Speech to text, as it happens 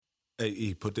Hey,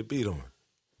 E, put the beat on.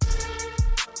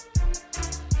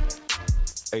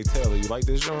 Hey, Taylor, you like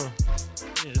this joint?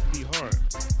 Yeah, this beat hard.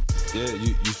 Yeah,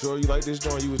 you sure you like this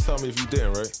joint? You would tell me if you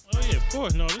didn't, right? Oh yeah, of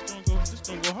course. No, this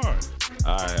gonna go hard.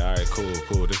 All right,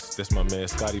 cool. This my man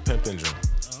Scotty Pimpin joint.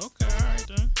 Oh, okay, all right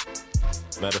then.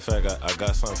 Matter of fact, I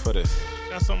got something for this.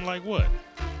 Got something like what?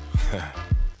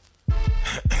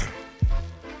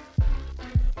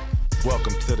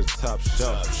 Welcome to the top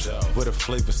shelf, where the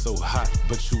flavor so hot,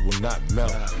 but you will not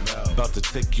melt. About to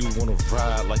take you on a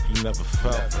ride like you never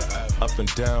felt. Up and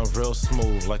down real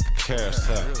smooth like a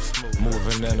carousel.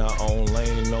 Moving in our own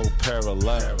lane, no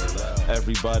parallel.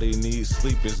 Everybody needs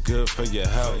sleep, it's good for your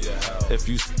health. If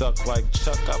you stuck like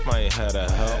Chuck, I might have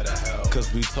to help.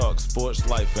 Cause we talk sports,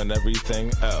 life, and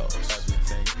everything else.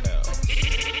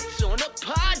 It's on a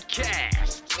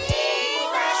podcast.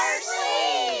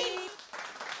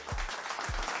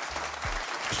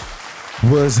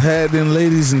 What's happening,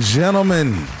 ladies and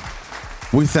gentlemen?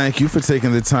 We thank you for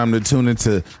taking the time to tune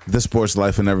into the Sports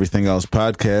Life and Everything Else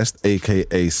podcast,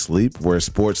 aka Sleep, where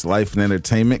sports, life, and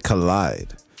entertainment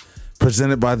collide.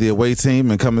 Presented by the Away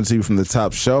Team and coming to you from the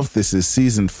top shelf, this is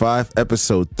Season 5,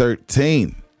 Episode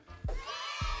 13.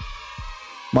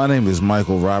 My name is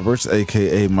Michael Roberts,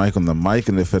 aka Mike on the mic,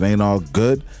 and if it ain't all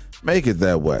good, make it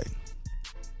that way.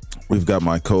 We've got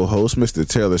my co-host, Mr.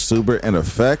 Taylor Suber, in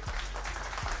effect.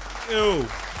 Yo,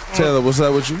 Taylor, what's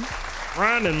up with you?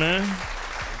 grinding, man.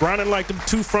 Grinding like the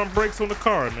two front brakes on the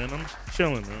car, man. I'm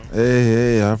chilling, man.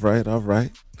 Hey, all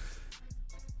right.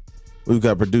 We've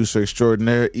got producer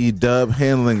extraordinaire E-Dub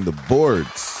handling the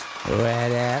boards. What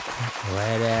up?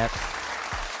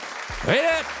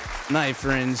 Night,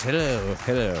 friends.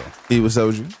 Hello. E, what's up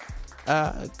with you?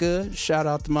 Good. Shout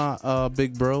out to my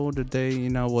big bro today. You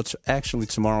know, actually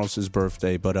tomorrow's his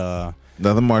birthday, but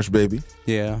Another March baby.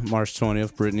 yeah, March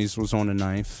 20th. Brittany's was on the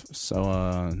 9th, so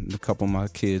a couple of my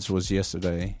kids was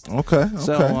yesterday. Okay.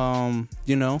 So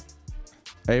you know,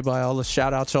 everybody, all the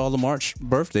shout out to all the March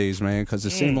birthdays, man, because it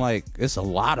seemed like it's a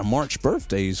lot of March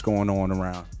birthdays going on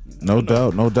around. No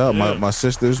doubt. Yeah. My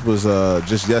sister's was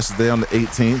just yesterday on the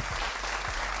 18th.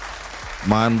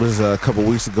 Mine was a couple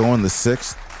weeks ago on the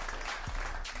 6th.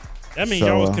 That means So,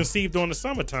 y'all was conceived on the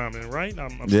summertime, then, right?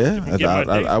 I'm Yeah, if you get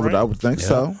my dates I would think Yeah.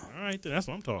 so. All right, then, that's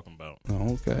what I'm talking about.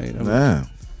 Okay. Yeah.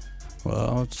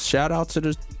 Well, shout out to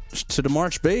the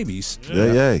March babies.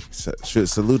 Yeah.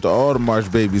 Salute to all the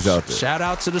March babies out there. Shout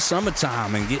out to the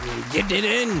summertime and get it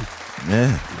in.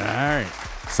 Yeah. All right.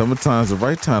 Summertime's the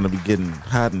right time to be getting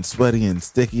hot and sweaty and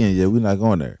sticky, and yeah, we're not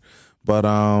going there. But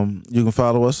you can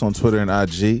follow us on Twitter and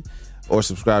IG, or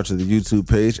subscribe to the YouTube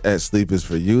page at Sleep Is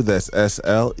For You. That's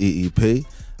SLEEPIS,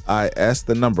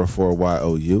 the number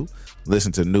 4YOU.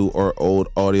 Listen to new or old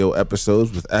audio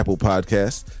episodes with Apple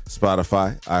Podcasts,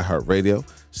 Spotify, iHeartRadio,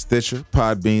 Stitcher,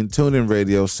 Podbean, TuneIn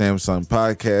Radio, Samsung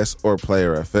Podcasts, or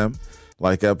Player FM.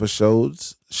 Like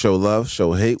episodes, show love,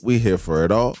 show hate. We here for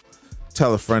it all.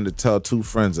 Tell a friend to tell two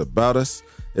friends about us.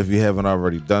 If you haven't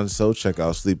already done so, check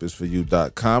out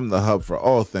sleepisforyou.com, the hub for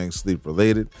all things sleep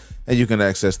related, and you can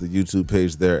access the YouTube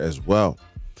page there as well.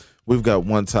 We've got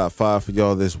one top 5 for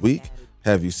y'all this week.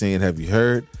 Have you seen, have you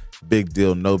heard? Big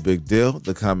deal, no big deal.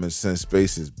 The Common Sense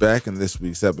Space is back in this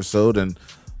week's episode, and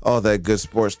all that good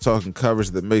sports talk and coverage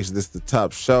that makes this the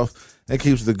top shelf and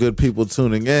keeps the good people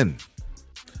tuning in.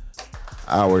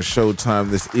 Our show time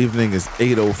this evening is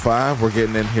 8:05. We're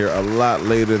getting in here a lot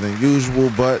later than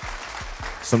usual, but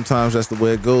sometimes that's the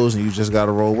way it goes, and you just got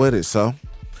to roll with it. So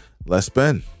let's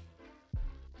spin.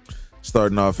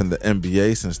 Starting off in the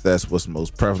NBA, since that's what's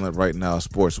most prevalent right now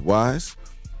sports-wise,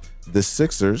 the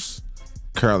Sixers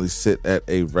currently sit at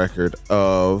a record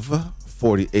of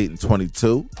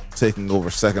 48-22, taking over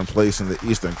second place in the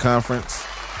Eastern Conference.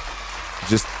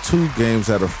 Just 2 games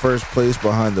out of first place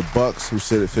behind the Bucks, who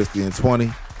sit at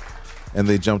 50-20, and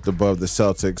they jumped above the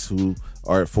Celtics, who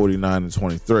are at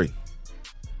 49-23.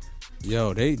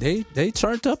 Yo, they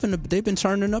turned up they've been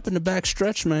turning up in the back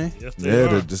stretch, man. Yes, they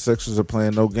are. The Sixers are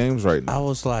playing no games right now. I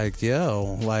was like,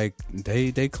 yo, like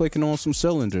they clicking on some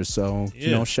cylinders. So you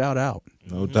Yeah. know, shout out.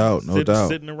 No doubt.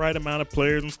 Sitting the right amount of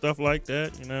players and stuff like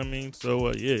that. You know what I mean?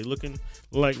 So yeah, look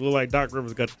like Doc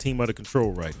Rivers got the team under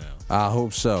control right now. I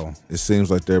hope so. It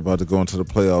seems like they're about to go into the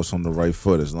playoffs on the right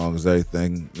foot, as long as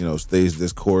everything, stays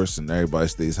this course and everybody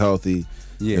stays healthy.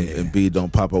 Yeah. And B,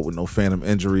 don't pop up with no phantom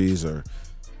injuries or.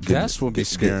 That's what be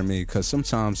scaring me, because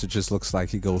sometimes it just looks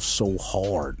like he goes so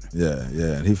hard. Yeah,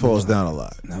 and he falls down a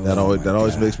lot. That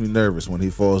always makes me nervous when he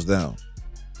falls down.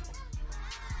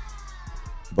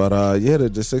 But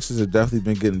the Sixers have definitely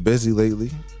been getting busy lately.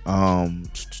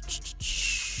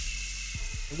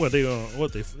 They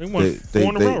won 4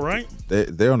 in a row, right?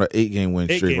 They're on an 8-game win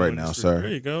streak 8-game right win now, streak. sir.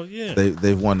 There you go. Yeah.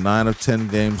 They've won 9 of 10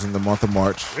 games in the month of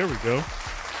March. There we go.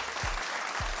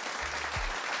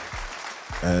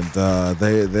 And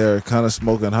they're kind of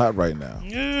smoking hot right now.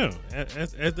 Yeah,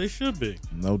 as they should be.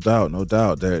 No doubt.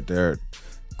 They're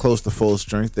close to full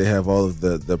strength. They have all of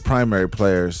the primary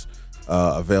players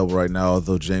available right now,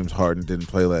 although James Harden didn't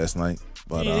play last night.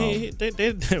 But you didn't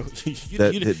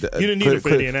need him for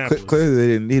Indianapolis. Clearly, they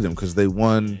didn't need him because they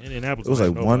won. Indianapolis It was like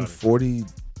nobody. 140.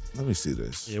 Let me see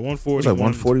this. Yeah, It 140. was like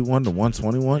 141 to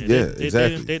 121. Yeah,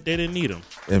 exactly. They didn't need him.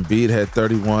 Embiid had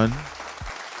 31.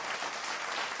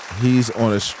 He's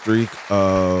on a streak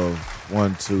of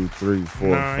 1, 2, 3, 4,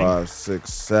 9. 5,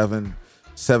 6, 7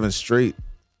 straight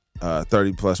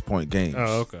 30-plus point games.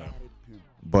 Oh, okay.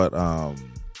 But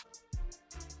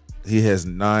he has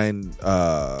 9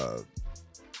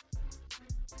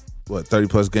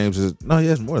 30-plus games. No, he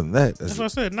has more than that. That's what I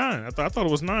said, 9. I thought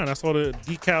it was 9. I saw the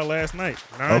decal last night.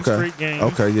 9 Okay. straight games.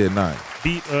 Okay, yeah, 9.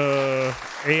 Beat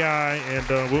AI and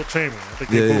Wilt Chamberlain. I think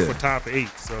they both were top 8.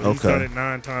 So he's done it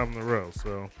 9 times in a row.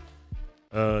 So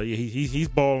he's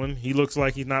balling. He looks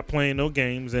like he's not playing no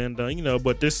games, and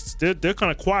but they're kind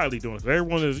of quietly doing it.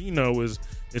 Everyone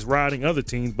is riding other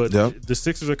teams, but the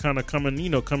Sixers are kind of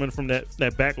coming from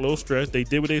that back low stretch. They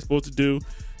did what they were supposed to do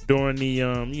during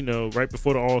the right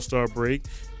before the All-Star break.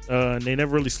 And they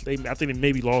never really. I think they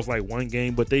maybe lost like 1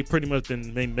 game, but they pretty much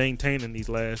been maintaining these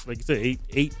last, like you said,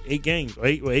 8 games,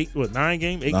 9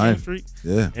 game, 8 game streak,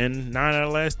 and 9 out of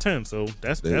the last 10. So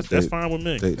that's fine with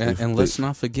me. And let's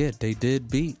not forget, they did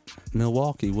beat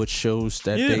Milwaukee, which shows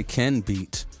that they can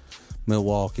beat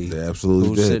Milwaukee. They absolutely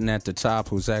who's did. sitting at the top,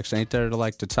 who's actually ain't there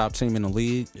like the top team in the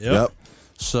league. Yep.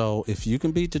 So if you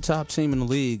can beat the top team in the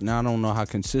league, now I don't know how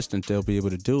consistent they'll be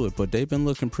able to do it, but they've been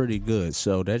looking pretty good.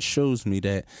 So that shows me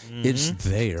that it's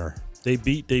there. They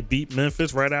beat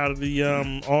Memphis right out of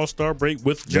the All-Star break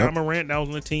with John Morant. That was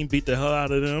on the team. Beat the hell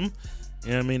out of them.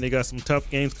 Yeah, I mean, they got some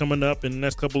tough games coming up in the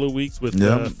next couple of weeks with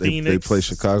Phoenix. They play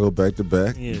Chicago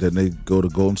back-to-back. Yeah. Then they go to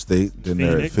Golden State. Then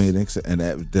they're at Phoenix and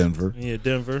at Denver. Yeah,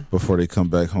 Denver. Before they come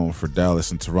back home for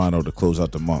Dallas and Toronto to close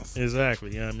out the month.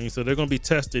 Exactly. Yeah, I mean, so they're going to be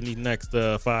tested in these next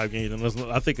 5 games. Unless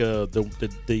I think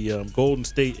the Golden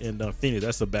State and Phoenix,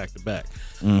 that's a back-to-back.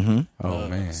 Mm-hmm. Oh,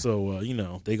 man. So,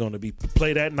 they're going to be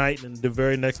play that night and the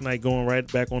very next night going right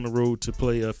back on the road to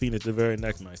play Phoenix the very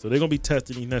next night. So they're going to be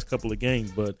tested in these next couple of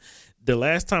games. But the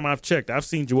last time I've checked, I've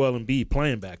seen Joel Embiid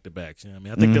playing back-to-backs. You know what I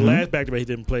mean? I think the last back-to-back he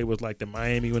didn't play was like the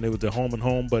Miami when they was the home and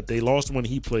home, but they lost when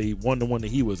he played, won the one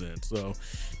that he was in. So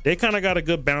they kind of got a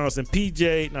good balance. And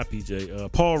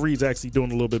Paul Reed's actually doing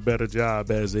a little bit better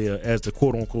job as the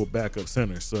quote-unquote backup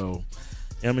center. So,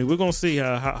 I mean, we're gonna see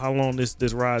how long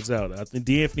this rides out. I think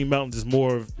D'Anthony Melton is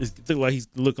more. He's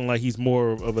looking like he's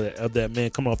more of that man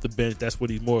coming off the bench. That's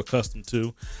what he's more accustomed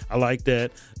to. I like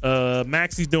that.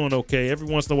 Maxi's doing okay. Every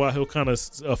once in a while he'll kind of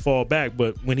fall back,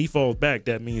 but when he falls back,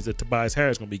 that means that Tobias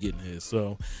Harris is gonna be getting his.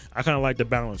 So I kind of like the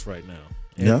balance right now.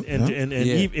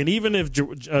 And even if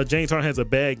James Harden has a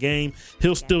bad game,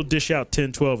 he'll still dish out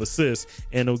 10, 12 assists,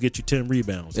 and he'll get you 10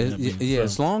 rebounds.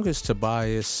 As long as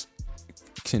Tobias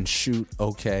can shoot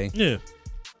okay. Yeah.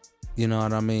 You know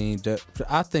what I mean?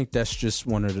 I think that's just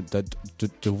one of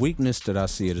the weakness that I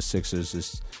see of the Sixers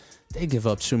is they give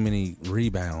up too many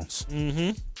rebounds.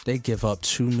 Mm-hmm. They give up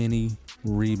too many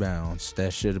rebounds.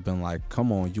 That should have been like,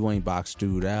 come on, you ain't box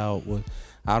dude out.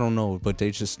 I don't know, but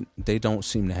they don't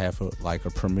seem to have a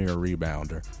premier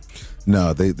rebounder.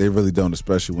 No, they really don't,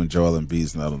 especially when Joel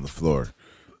Embiid's not on the floor.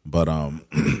 But what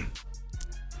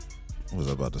was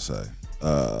I about to say?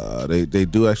 They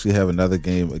do actually have another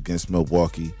game against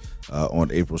Milwaukee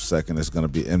on April 2nd. It's going to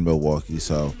be in Milwaukee,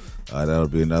 so that'll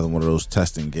be another one of those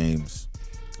testing games,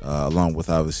 along with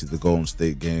obviously the Golden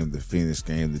State game, the Phoenix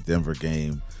game, the Denver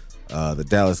game, the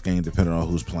Dallas game, depending on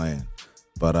who's playing.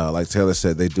 But like Taylor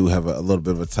said, they do have a little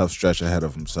bit of a tough stretch ahead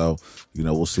of them, so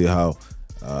we'll see how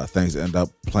things end up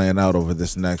playing out over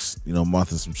this next month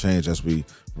and some change as we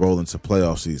roll into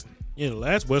playoff season. Yeah, the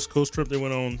last West Coast trip they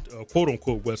went on, quote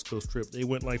unquote West Coast trip, they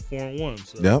went like 4-1.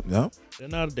 So yep.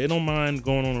 They don't mind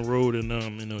going on the road and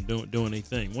doing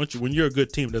anything. When you're a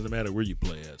good team, it doesn't matter where you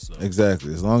play at. So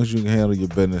exactly, as long as you can handle your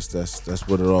business, that's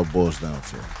what it all boils down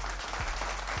to.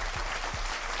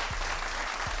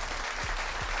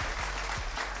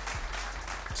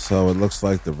 So it looks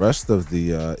like the rest of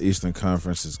the Eastern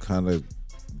Conference is kind of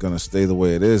going to stay the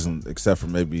way it is, except for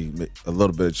maybe a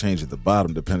little bit of change at the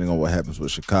bottom, depending on what happens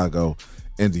with Chicago,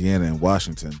 Indiana, and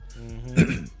Washington.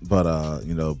 Mm-hmm. But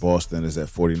Boston is at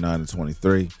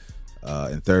 49-23.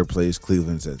 In third place,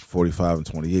 Cleveland's at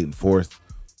 45-28 in fourth.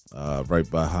 Right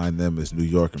behind them is New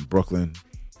York and Brooklyn.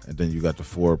 And then you got the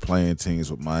 4 playing teams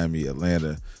with Miami,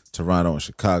 Atlanta, Toronto, and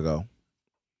Chicago.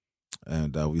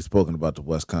 And we've spoken about the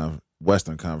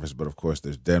Western Conference, but of course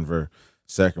there's Denver,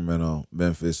 Sacramento,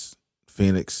 Memphis,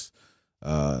 Phoenix,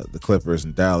 the Clippers,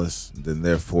 and Dallas. And then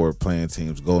there are 4 playing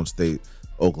teams: Golden State,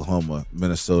 Oklahoma,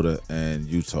 Minnesota, and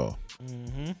Utah.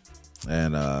 Mm-hmm.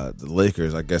 And the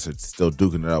Lakers, I guess, are still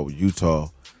duking it out with Utah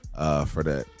for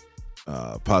that,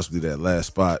 possibly that last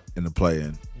spot in the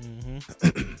play-in.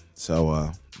 Mm-hmm.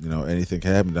 So, anything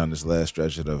can happen down this last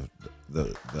stretch of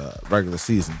the regular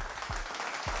season.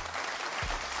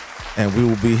 And we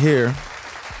will be here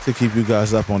to keep you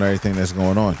guys up on everything that's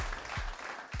going on.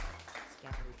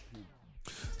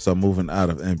 So moving out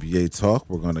of NBA talk,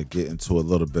 we're going to get into a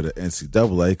little bit of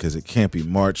NCAA because it can't be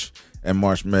March and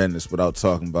March Madness without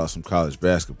talking about some college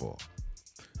basketball.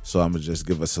 So I'm going to just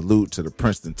give a salute to the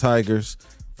Princeton Tigers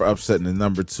for upsetting the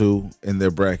number 2 in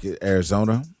their bracket,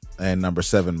 Arizona, and number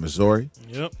 7, Missouri.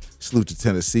 Yep. Salute to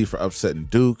Tennessee for upsetting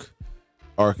Duke.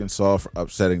 Arkansas for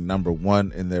upsetting number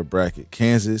 1 in their bracket,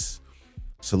 Kansas.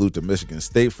 Salute to Michigan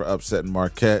State for upsetting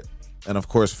Marquette. And, of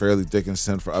course, Fairleigh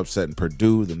Dickinson for upsetting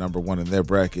Purdue, the number 1 in their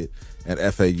bracket, and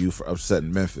FAU for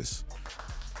upsetting Memphis.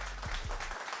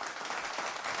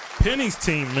 Penny's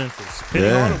team, Memphis. Penny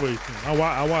Hardaway's team.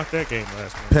 I watched that game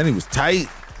last night. Penny was tight.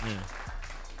 Yeah.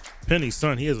 Penny's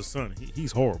son, he has a son.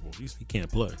 He's horrible. He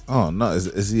can't play. Oh, no.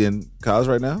 Is he in college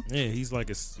right now? Yeah, he's not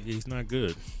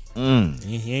good. Mm.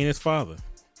 He ain't his father.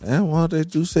 Yeah, well, they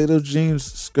do say those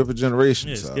genes skip a generation.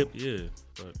 Yeah, so.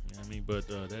 But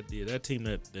that team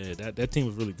that team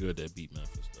was really good that beat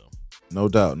Memphis though. No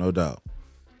doubt.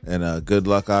 And good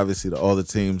luck, obviously, to all the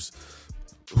teams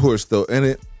who are still in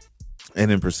it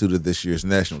and in pursuit of this year's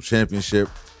national championship.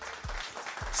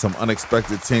 Some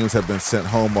unexpected teams have been sent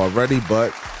home already,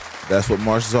 but that's what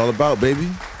March is all about, baby.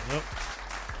 Yep.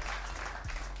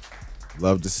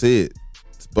 Love to see it.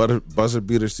 It's buzzer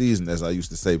beater season, as I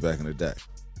used to say back in the day.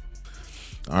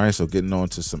 All right, so getting on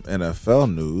to some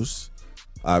NFL news.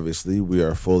 Obviously, we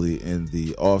are fully in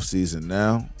the off season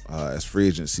now, as free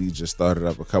agency just started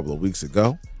up a couple of weeks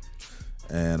ago,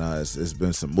 and it's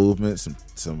been some movement.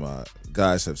 Some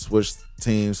guys have switched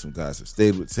teams, some guys have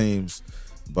stayed with teams,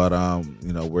 but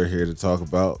we're here to talk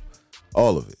about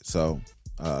all of it. So,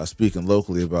 speaking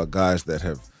locally about guys that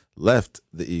have left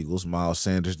the Eagles, Miles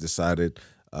Sanders decided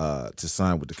to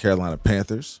sign with the Carolina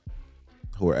Panthers,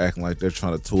 who are acting like they're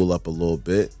trying to tool up a little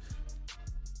bit.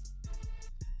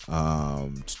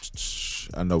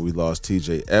 I know we lost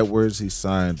TJ Edwards. He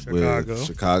signed with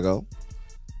Chicago.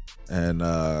 And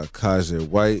Kaiser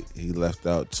White, he left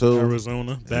out too.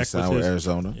 Arizona. Back signed with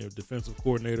Arizona. Defensive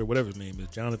coordinator, whatever his name is.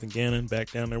 Jonathan Gannon,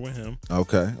 back down there with him.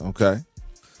 Okay.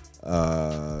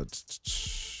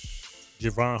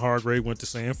 Javon Hargrave went to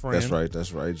San Fran. That's right.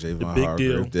 Javon Big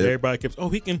Hargrave deal. Everybody kept,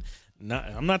 he can.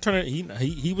 I'm not trying to.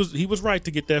 He was right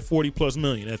to get that $40+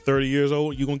 million. At 30 years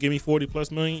old, you gonna give me $40+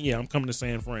 million? Yeah, I'm coming to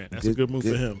San Fran. That's a good move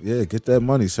for him. Yeah, get that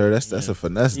money, sir. That's a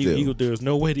finesse deal. There was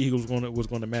no way the Eagles was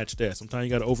going to match that. Sometimes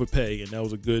you got to overpay, and that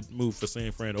was a good move for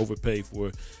San Fran. Overpay for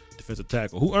a defensive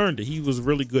tackle who earned it. He was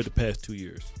really good the past 2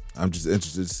 years. I'm just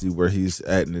interested to see where he's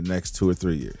at in the next 2 or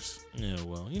 3 years. Yeah,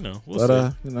 well, we'll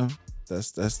see.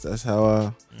 That's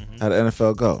how the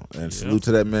NFL go. And salute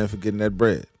to that man for getting that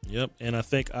bread. Yep, and I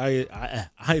think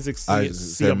Isaac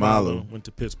Seumalo went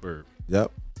to Pittsburgh.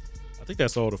 Yep. I think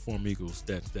that's all the former Eagles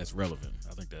that's relevant.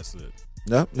 I think that's it.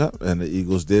 Yep. And the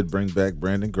Eagles did bring back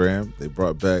Brandon Graham. They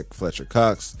brought back Fletcher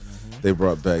Cox. Mm-hmm. They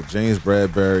brought back James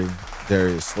Bradbury,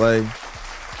 Darius Slay,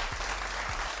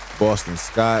 Boston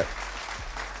Scott.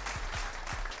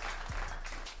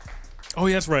 Oh,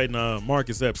 yeah, that's right. And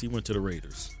Marcus Epps, he went to the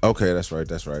Raiders. Okay, that's right.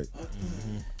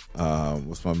 Mm-hmm.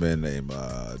 What's my man's name?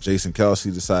 Jason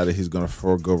Kelsey decided he's going to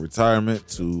forego retirement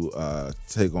to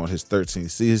take on his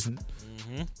 13th season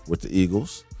with the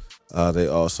Eagles. They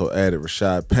also added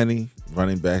Rashad Penny,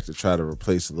 running back, to try to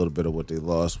replace a little bit of what they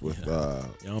lost with. I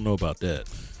don't know about that.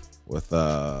 With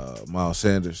Miles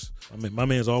Sanders. I mean, my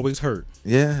man's always hurt.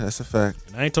 Yeah, that's a fact.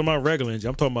 And I ain't talking about regular injury.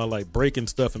 I'm talking about like breaking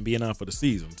stuff and being out for the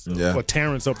season. So, or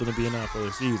tearing something and being out for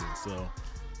the season. So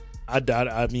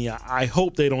I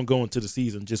hope they don't go into the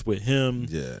season just with him.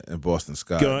 Yeah, and Boston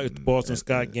Scott.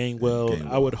 Gainwell.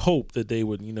 I would hope that they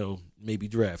would, maybe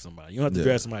draft somebody. You don't have to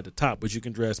draft somebody at the top, but you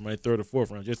can draft somebody 3rd or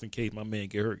 4th round just in case my man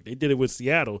get hurt. They did it with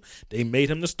Seattle. They made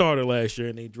him the starter last year,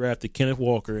 and they drafted Kenneth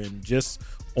Walker, and just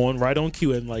right on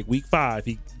cue in like week 5,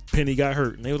 he Penny got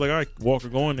hurt, and they was like, all right, Walker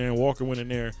go in there, and Walker went in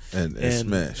there and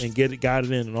smashed and got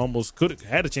it in, and almost could have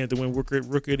had a chance to win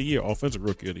rookie of the year, offensive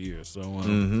rookie of the year.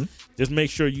 So just make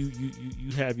sure you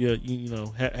have your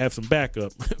have some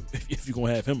backup if you're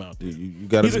gonna have him out there. You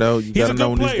got to know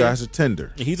when these guys are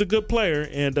tender. He's a good player,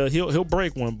 and he'll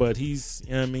break one, but I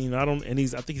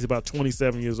think he's about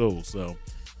 27 years old, so.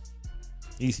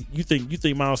 You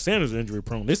think Miles Sanders is injury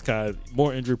prone? This guy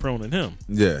more injury prone than him.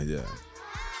 Yeah.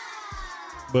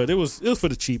 But it was for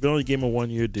the cheap. It only gave him a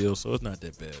 1-year deal, so it's not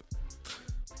that bad.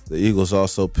 The Eagles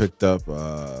also picked up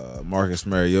Marcus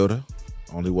Mariota.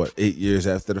 Only 8 years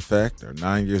after the fact, or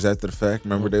 9 years after the fact.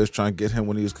 Remember they was trying to get him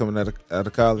when he was coming out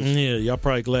of college. Yeah, y'all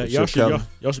probably glad. Y'all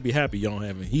should be happy y'all don't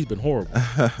have him. He's been horrible.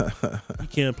 He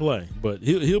can't play, but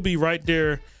he'll be right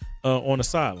there on the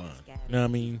sideline. You know what I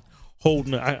mean?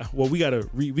 Holding. We gotta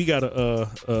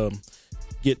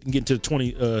get into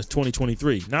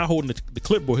 2023. Not holding the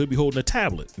clipboard. He'll be holding a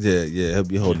tablet. Yeah. He'll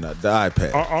be holding the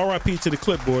iPad. R.I.P. to the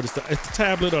clipboard. It's the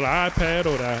tablet or the iPad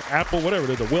or the Apple, whatever.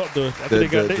 They got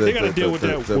to deal with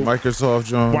that. The Microsoft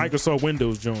John. Microsoft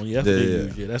Windows John. Yeah,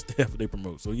 that's what they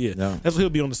promote. So that's what he'll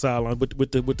be on the sideline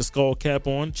with the skull cap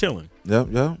on, chilling.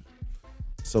 Yep.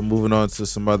 So moving on to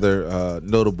some other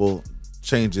notable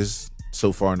changes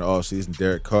so far in the offseason.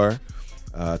 Derek Carr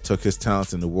took his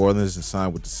talents in New Orleans and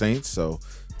signed with the Saints. So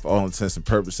for all intents and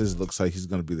purposes, it looks like he's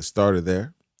going to be the starter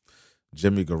there.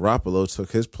 Jimmy Garoppolo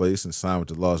took his place and signed with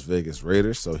the Las Vegas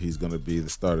Raiders. So he's going to be the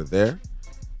starter there.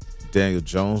 Daniel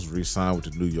Jones re-signed with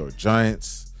the New York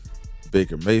Giants.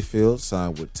 Baker Mayfield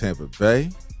signed with Tampa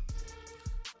Bay.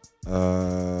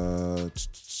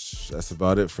 That's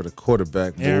about it for the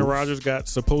quarterback moves. Aaron Rodgers got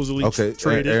supposedly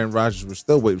traded. Aaron Rodgers, we're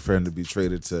still waiting for him to be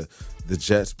traded to the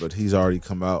Jets, but he's already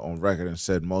come out on record and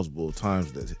said multiple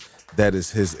times that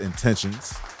is his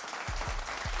intentions.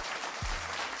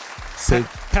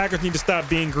 Packers need to stop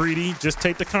being greedy. Just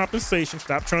take the compensation.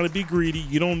 Stop trying to be greedy.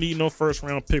 You don't need no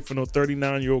first-round pick for no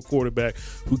 39-year-old quarterback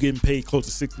who getting paid close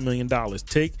to $60 million.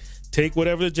 Take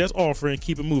whatever the Jets offer and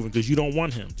keep it moving because you don't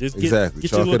want him. Just get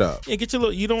chalk it up. Yeah, get your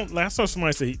little. You don't. I saw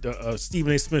somebody say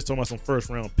Stephen A. Smith talking about some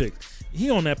first-round picks. He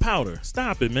on that powder.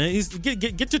 Stop it, man. Get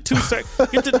your get the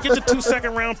 2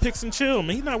 second-round picks and chill,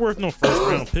 man. He's not worth no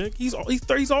first-round pick. He's old. He's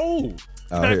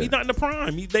not in the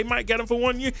prime. They might get him for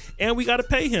 1 year, and we got to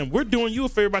pay him. We're doing you a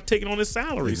favor by taking on his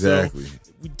salary. Exactly. So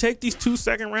we take these 2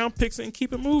 second-round picks and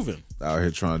keep it moving. Out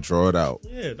here trying to draw it out.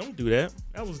 Yeah, don't do that.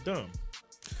 That was dumb.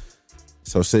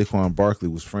 So Saquon Barkley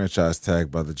was franchise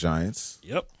tagged by the Giants.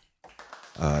 Yep.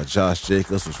 Josh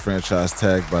Jacobs was franchise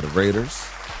tagged by the Raiders.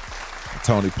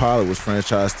 Tony Pollard was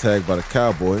franchise tagged by the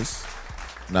Cowboys.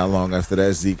 Not long after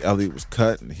that, Zeke Elliott was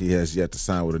cut, and he has yet to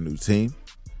sign with a new team.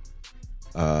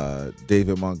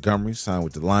 David Montgomery signed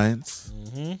with the Lions.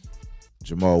 Mm-hmm.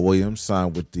 Jamal Williams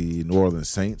signed with the New Orleans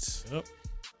Saints. Yep.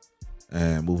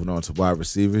 And moving on to wide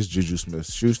receivers, Juju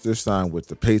Smith-Schuster signed with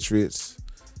the Patriots.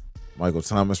 Michael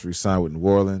Thomas re-signed with New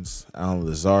Orleans. Alan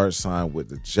Lazard signed with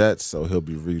the Jets, so he'll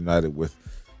be reunited with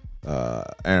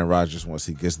Aaron Rodgers once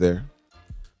he gets there.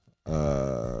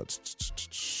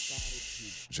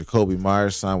 Jacoby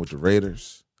Myers signed with the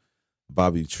Raiders.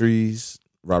 Bobby Trees,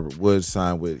 Robert Woods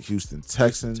signed with Houston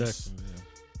Texans.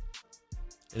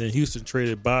 And then Houston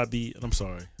traded Bobby. I'm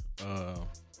sorry.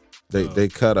 They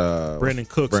cut Brandon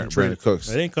Cooks. Brandon Cooks.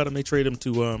 They didn't cut him. They traded him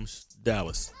to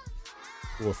Dallas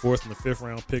for a 4th and a 5th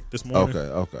round pick this morning.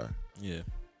 Okay. Yeah.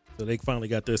 So they finally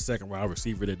got their second wide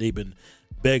receiver that they've been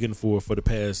begging for the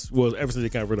past. Well, ever since they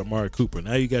got rid of Amari Cooper.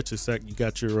 Now you got your second. You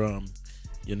got your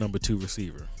number 2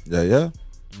 receiver. Yeah.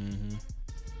 Mm-hmm.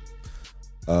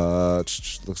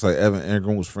 Looks like Evan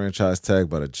Ingram was franchise tagged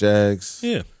by the Jags.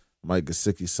 Yeah. Mike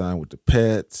Gesicki signed with the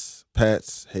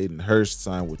Pats. Hayden Hurst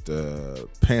signed with the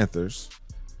Panthers.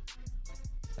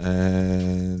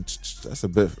 And that's a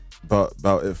bit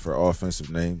about it for offensive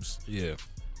names. Yeah.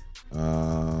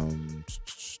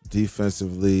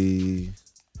 Defensively,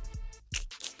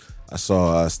 I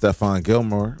saw Stephon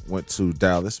Gilmore went to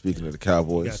Dallas, speaking of the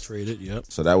Cowboys. He got traded, yep.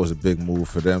 So that was a big move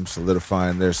for them,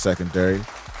 solidifying their secondary,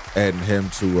 adding him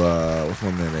to, what's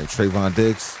my man name? Trayvon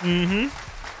Diggs. Mm-hmm.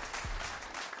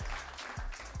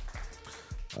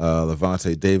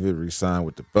 Levante David re-signed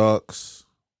with the Bucks.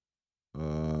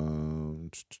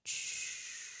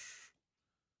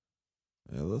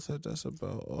 It looks like that's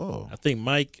about all. I think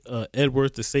Mike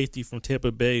Edwards, the safety from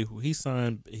Tampa Bay, who he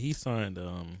signed.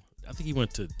 I think he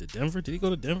went to Denver. Did he go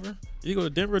to Denver?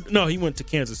 No, he went to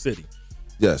Kansas City.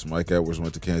 Yes, Mike Edwards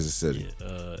went to Kansas City.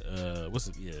 Yeah.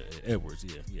 Edwards.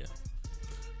 Yeah.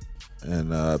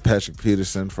 And Patrick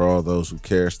Peterson, for all those who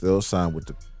care, still signed with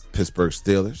the Pittsburgh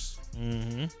Steelers.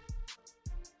 Mm-hmm.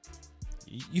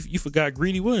 You forgot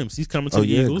Greedy Williams. He's coming to Oh the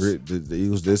yeah, Eagles. the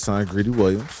Eagles did sign Greedy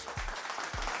Williams.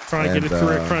 Trying to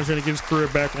get his career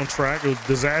back on track. It was a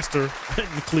disaster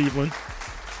in Cleveland.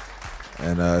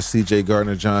 And C.J.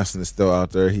 Gardner-Johnson is still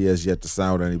out there. He has yet to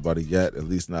sign with anybody yet, at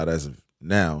least not as of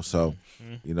now. So,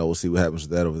 we'll see what happens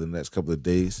with that over the next couple of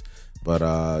days.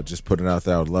 But just putting it out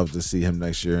there, I would love to see him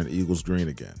next year in Eagles green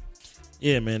again.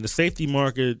 Yeah, man, the safety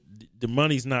market, the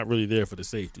money's not really there for the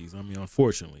safeties. I mean,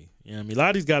 unfortunately. You know what I mean? A lot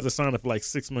of these guys are signing for like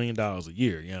 $6 million a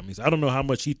year. You know what I mean? So I don't know how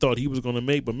much he thought he was going to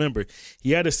make, but remember,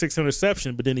 he had a 6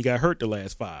 interception, but then he got hurt the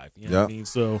last 5. You know what I mean?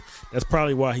 So that's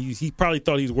probably why he probably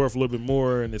thought he was worth a little bit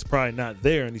more, and it's probably not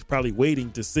there, and he's probably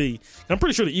waiting to see. I'm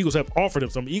pretty sure the Eagles have offered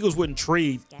him something. Eagles wouldn't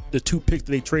trade the 2 picks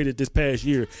that they traded this past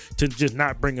year to just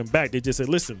not bring him back. They just said,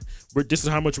 listen, this is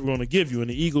how much we're going to give you. And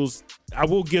the Eagles, I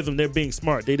will give them, they're being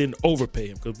smart. They didn't overpay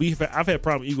him, because I've had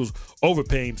problems with Eagles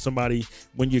overpaying somebody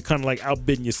when you're kind of like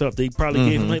outbidding yourself. They probably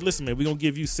gave him, like, listen, man, we're going to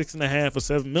give you $6.5 or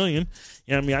 $7 million.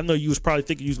 You know what I mean? I know you was probably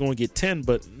thinking you was going to get 10,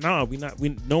 but no,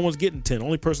 no one's getting 10.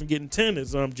 Only person getting 10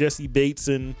 is Jesse Bates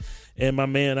and my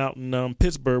man out in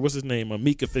Pittsburgh. What's his name?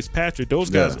 Mika Fitzpatrick. Those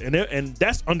guys, and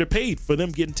that's underpaid for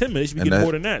them getting 10 minutes. You should be getting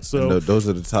more than that. So those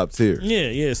are the top tier.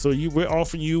 Yeah. So we're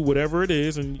offering you whatever it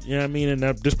is, and you know what I mean. And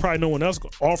there's probably no one else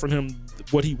offering him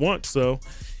what he wants. So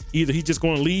either he's just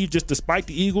going to leave just despite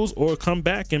the Eagles, or come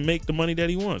back and make the money that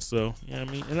he wants. So, you know what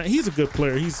I mean? And he's a good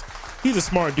player. He's a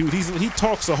smart dude. He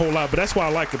talks a whole lot, but that's why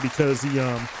I like it, because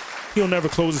he'll never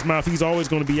close his mouth. He's always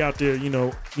going to be out there,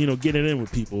 getting in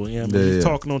with people. You know what I mean? He's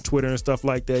talking on Twitter and stuff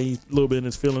like that. He's a little bit in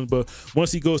his feelings, but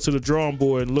once he goes to the drawing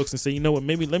board and looks and say, you know what,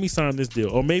 maybe let me sign this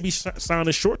deal, or maybe sign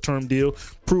a short-term deal,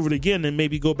 prove it again, and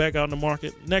maybe go back out in the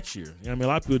market next year. You know what I mean? A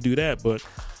lot of people do that, but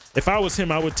if I was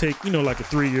him, I would take, like a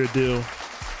 3-year deal.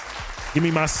 Give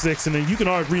me my 6, and then you can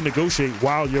always renegotiate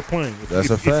while you're playing. That's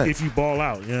a fact. If you ball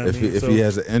out, you know what I mean? If he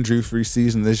has an injury-free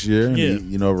season this year, and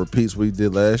he, repeats what he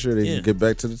did last year, they can get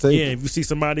back to the table. Yeah, if you see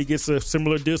somebody gets a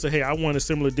similar deal, say, hey, I want a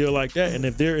similar deal like that, and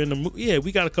if they're in the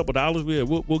we got a couple dollars,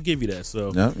 we'll give you that.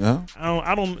 So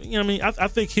I don't, you know what I mean? I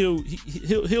think he'll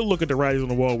look at the writings on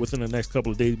the wall within the next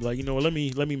couple of days, and be like, you know what, let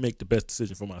me make the best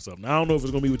decision for myself. Now I don't know if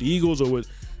it's going to be with the Eagles or with.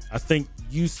 I think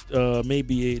I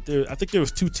think there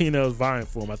was 2 teams that was vying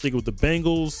for him. I think it was the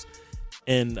Bengals,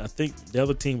 and I think the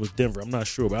other team was Denver. I'm not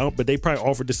sure, but they probably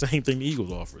offered the same thing the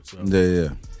Eagles offered. So.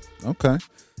 Yeah. Okay.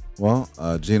 Well,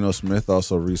 Geno Smith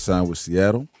also re-signed with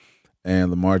Seattle, and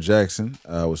Lamar Jackson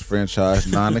was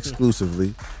franchised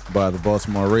non-exclusively by the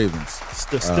Baltimore Ravens.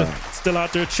 Still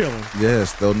out there chilling.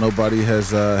 Yes, though nobody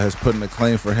has put in a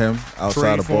claim for him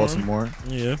outside of Baltimore.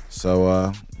 Yeah.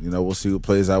 So we'll see what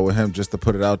plays out with him. Just to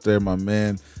put it out there, my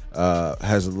man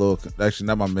has a little. Actually,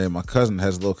 not my man. My cousin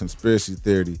has a little conspiracy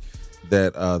theory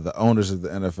that the owners of the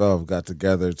NFL have got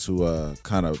together to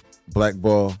kind of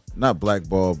not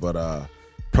blackball, but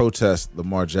protest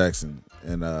Lamar Jackson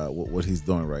and what he's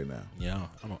doing right now. Yeah,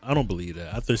 I don't believe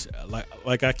that. I think,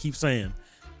 like I keep saying,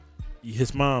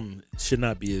 his mom should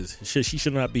not be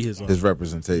his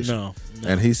representation. No.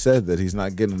 And he said that he's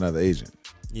not getting another agent.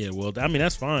 Yeah, well, I mean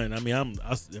that's fine. I mean,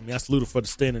 I salute her for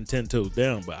standing 10 toes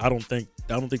down, but I don't think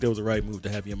that was the right move to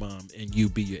have your mom and you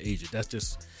be your agent. That's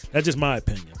just my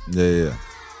opinion. Yeah.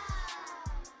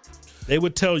 They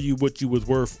would tell you what you was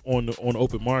worth on the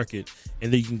open market,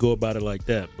 and then you can go about it like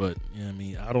that. But you know what I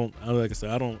mean, I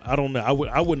don't know.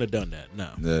 I wouldn't have done that.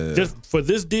 No, just for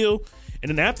this deal, and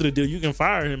then after the deal, you can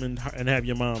fire him and have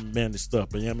your mom manage stuff.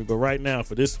 But you know what I mean, but right now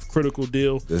for this critical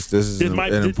deal, this is an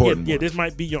important one. This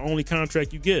might be your only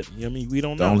contract you get. You know what I mean, we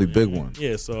don't know. The only big one.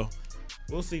 Yeah, so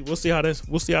we'll see. We'll see how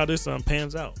this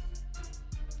pans out.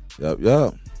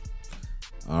 Yep.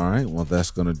 All right, well, that's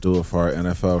going to do it for our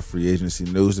NFL free agency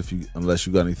news. Unless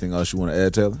you got anything else you want to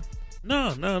add, Taylor?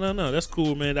 No. That's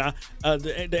cool, man.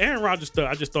 The Aaron Rodgers stuff,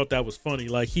 I just thought that was funny.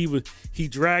 Like he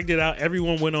dragged it out.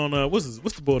 Everyone went on. What's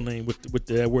the boy name with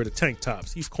wear the tank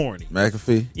tops? He's corny.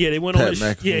 McAfee. Yeah, they went on.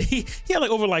 He had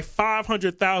like over like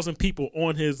 500,000 people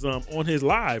on his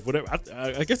live. Whatever.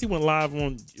 I guess he went live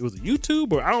on. It was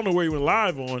YouTube, or I don't know where he went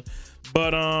live on,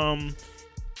 but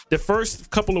the first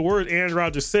couple of words Aaron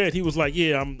Rodgers said, he was like,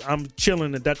 "Yeah, I'm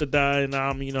chilling and and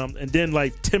and then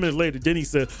like 10 minutes later, then he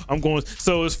said, "I'm going."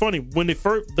 So it's funny when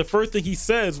the first thing he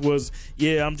says was,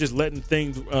 "Yeah, I'm just letting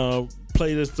things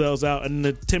play themselves out, and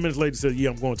then 10 minutes later said, "Yeah,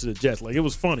 I'm going to the Jets." Like, it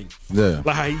was funny. Yeah.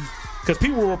 Like how because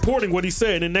people were reporting what he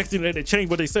said, and the next thing they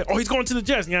changed what they said. Oh, he's going to the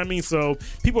Jets. You know what I mean? So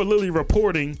people are literally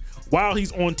reporting while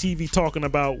he's on TV talking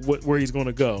about where he's going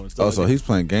to go. And stuff. Oh, so he's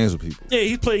playing games with people. Yeah,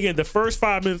 he played again the first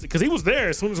 5 minutes because he was there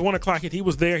as soon as 1 o'clock hit. He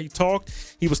was there. He talked.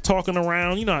 He was talking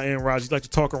around. You know, how Aaron Rodgers like to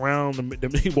talk around.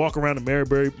 He walk around the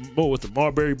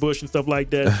Marbury bush and stuff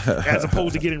like that, as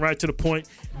opposed to getting right to the point.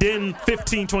 Then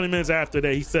 15, 20 minutes after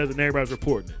that, he says, and everybody's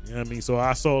reporting it. You know what I mean? So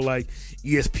I saw like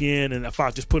ESPN and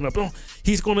Fox just putting up, oh,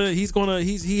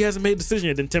 he hasn't made a decision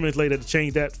yet. Then 10 minutes later, to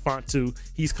change that font to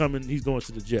he's going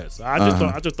to the Jets. So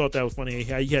I just thought that was funny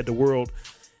how he had the world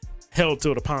held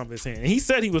to the palm of his hand. And he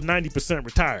said he was 90%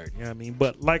 retired. You know what I mean?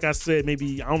 But like I said,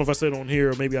 maybe I don't know if I said it on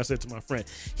here or maybe I said to my friend,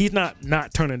 he's not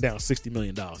turning down $60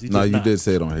 million. No, you did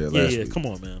say it on here last week. Come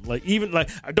on, man. Like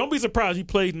don't be surprised he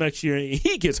plays next year and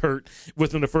he gets hurt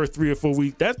within the first 3 or 4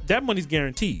 weeks. That money's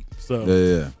guaranteed. So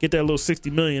get that little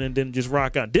 $60 million and then just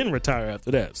rock out. Then retire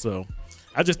after that. So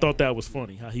I just thought that was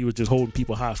funny how he was just holding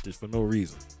people hostage for no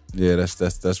reason. Yeah,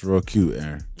 that's real cute,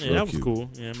 Aaron. Yeah, that was cool.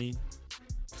 Yeah, I mean.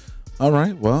 All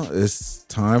right, well, it's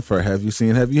time for Have You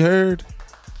Seen, Have You Heard?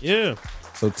 Yeah.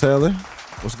 So Taylor,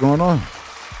 what's going on?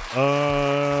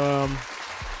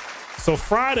 So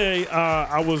Friday,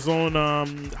 I was on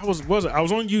I was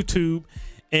on YouTube,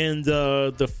 and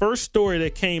the first story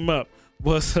that came up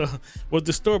was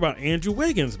the story about Andrew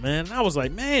Wiggins, man. And I was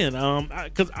like, man,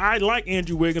 because I like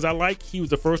Andrew Wiggins. He was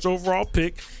the first overall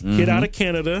pick, kid out of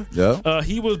Canada. Yeah.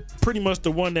 He was pretty much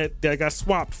the one that got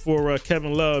swapped for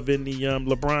Kevin Love in the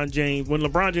LeBron James. When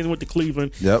LeBron James went to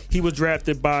Cleveland, he was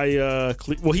drafted by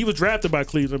he was drafted by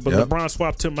Cleveland, but LeBron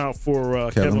swapped him out for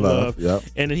Kevin Love. Yep.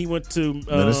 And then he went to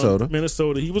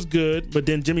Minnesota. He was good, but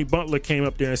then Jimmy Butler came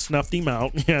up there and snuffed him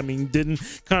out. Yeah, I mean, didn't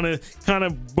kind of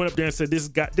went up there and said,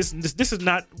 this is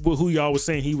not who y'all was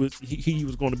saying he was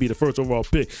going to be the first overall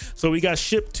pick. So he got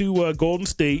shipped to Golden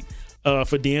State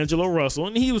for D'Angelo Russell,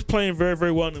 and he was playing very,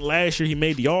 very well. And last year he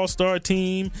made the All-Star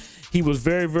team. He was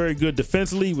very, very good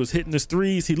defensively. He was hitting his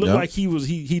threes. He looked like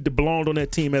he belonged on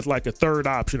that team as like a third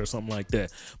option or something like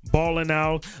that. Balling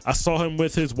out. I saw him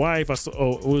with his wife. It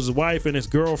was his wife and his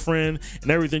girlfriend, and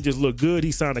everything just looked good.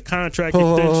 He signed a contract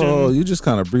extension. Oh, you just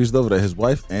kind of breezed over that. His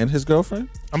wife and his girlfriend?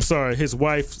 I'm sorry, his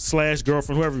wife /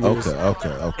 girlfriend, whoever it is.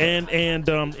 Okay. And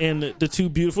the 2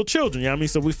 beautiful children. You know what I mean?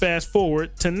 So we fast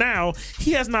forward to now.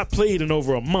 He has not played in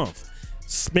over a month.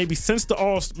 Maybe since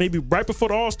maybe right before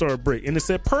the All-Star break, and it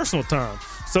said personal time.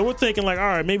 So we're thinking like, all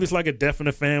right, maybe it's like a death in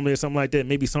the family or something like that.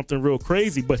 Maybe something real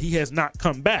crazy, but he has not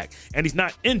come back, and he's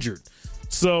not injured.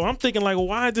 So I'm thinking like, well,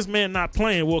 why is this man not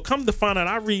playing? Well, come to find out,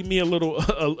 I read me a little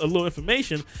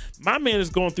information. My man is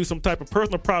going through some type of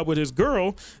personal problem with his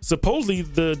girl. Supposedly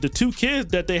the 2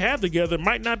 kids that they have together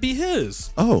might not be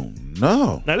his. Oh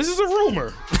no! Now this is a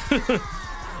rumor.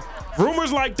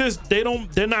 Rumors like this, they're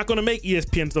not going to make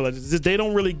ESPN stuff like this. They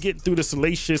don't really get through the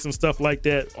salacious and stuff like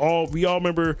that. We all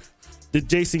remember the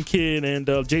Jason Kidd and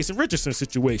Jason Richardson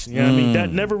situation. You know what I mean?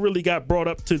 That never really got brought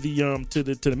up to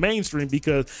the mainstream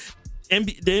because the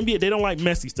NBA, they don't like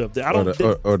messy stuff.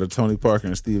 Or the Tony Parker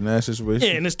and Steve Nash situation.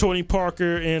 Yeah, and it's Tony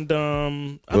Parker and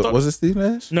was it Steve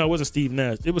Nash? No, it wasn't Steve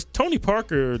Nash. It was Tony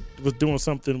Parker was doing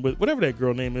something with whatever that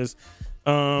girl name is.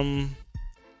 Wasn't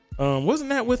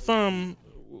that with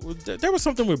there was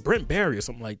something with Brent Barry or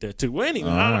something like that too. Well,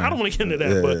 anyway, I don't want to get into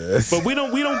that, but we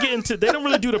don't get into. They don't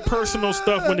really do the personal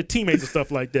stuff when the teammates and stuff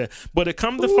like that. But it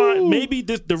come to find, maybe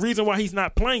the reason why he's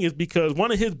not playing is because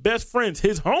one of his best friends,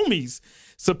 his homies,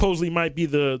 supposedly might be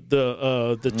the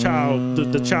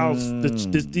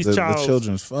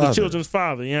children's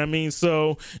father. You know what I mean?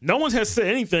 So no one has said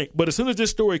anything, but as soon as this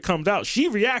story comes out, she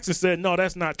reacts and said, no,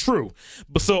 that's not true.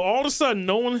 But so all of a sudden,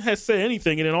 no one has said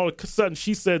anything, and then all of a sudden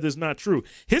she said it's not true.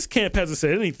 His camp hasn't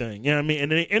said anything. You know what I mean?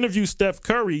 And they interviewed Steph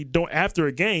Curry after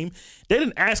a game. They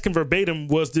didn't ask him verbatim,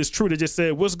 was this true? They just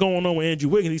said, what's going on with Andrew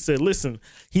Wiggins? He said, listen,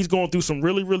 he's going through some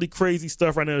really, really crazy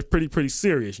stuff right now. It's pretty, pretty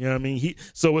serious. You know what I mean?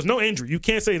 So it's no injury. You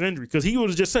can't say it's injury because he would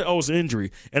have just said, oh, it's an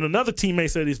injury. And another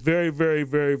teammate said it's very, very,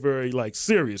 very, very like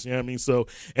serious. You know what I mean? So,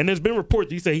 and there's been reports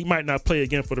that he said he might not play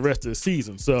again for the rest of the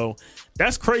season. So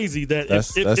that's crazy that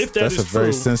if that is a true,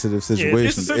 very sensitive situation.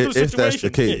 It's a sensitive situation. If that's the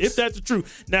case. If that's the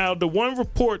truth. Now, the one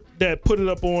report report that put it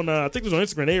up on, I think it was on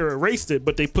Instagram. They erased it,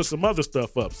 but they put some other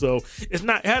stuff up. So it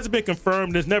hasn't been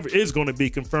confirmed. It never is going to be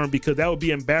confirmed because that would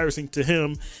be embarrassing to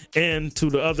him and to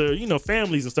the other,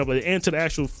 families and stuff like that, and to the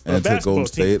actual and basketball to Golden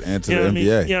team. State and to You know the what I mean?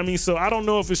 NBA. Yeah, I mean, so I don't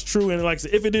know if it's true, and like I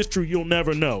said, if it is true, you'll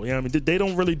never know. I mean, they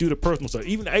don't really do the personal stuff.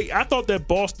 Even I thought that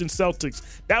Boston Celtics,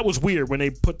 that was weird when they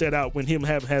put that out when him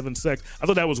having sex. I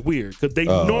thought that was weird because they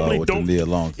normally with don't. the Nia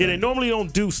Long Yeah, they thing. normally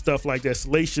don't do stuff like that,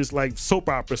 salacious, like soap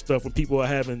opera stuff when people are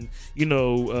having,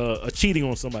 cheating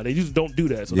on somebody. They just don't do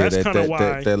that. So Yeah, that's kind of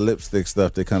why. that lipstick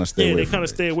stuff they kind of stay Yeah, away they from. kind of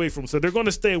stay away from. So they're going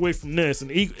to stay away from this,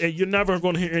 and you're never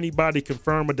going to hear anybody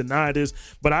confirm or deny this.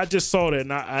 But I just saw that,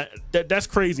 and that's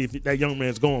crazy if that young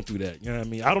man's going through that. You know what I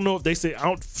mean? I don't know if they say.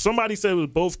 Somebody said it was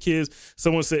both kids.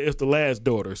 Someone said it's the last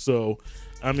daughter. So,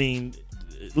 I mean,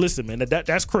 listen, man,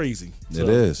 that's crazy. So, It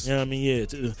is. You know what I mean?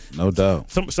 Yeah. No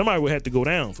doubt. Somebody would have to go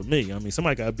down for me. I mean,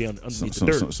 somebody got to be underneath the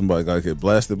dirt. Somebody got to get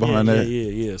blasted behind that.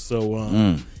 Yeah.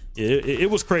 So, it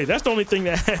was crazy. That's the only thing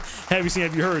that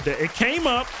have you heard that it came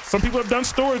up. Some people have done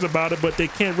stories about it, but they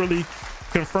can't really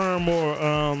confirm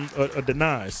or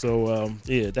deny. So,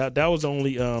 that was the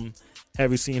only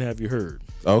have you heard.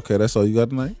 Okay, that's all you got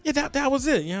tonight? Yeah, that was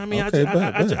it. You know what I mean?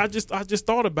 Okay, I just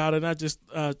thought about it. And I just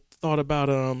thought about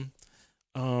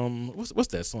what's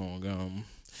that song?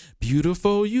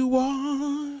 Beautiful you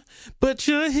are, but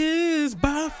you're his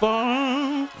by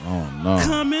far. Oh, no.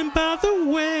 Coming by the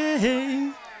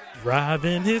way,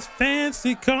 driving his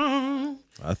fancy car,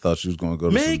 I thought you was going to go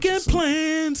to making some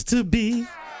plans to be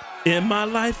in my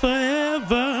life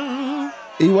forever.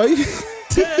 why you...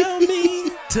 Tell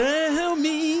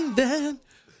me that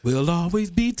we'll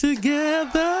always be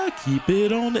together. Keep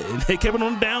it on they kept it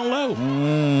on the down low.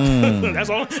 That's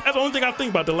the only thing I think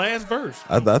about, the last verse.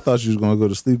 I thought you was going to go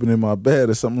to sleeping in my bed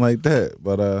or something like that.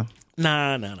 But,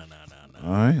 Nah.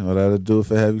 all right. Well, that'll do it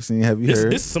for Have You Seen, Have You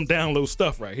Heard? This is some down low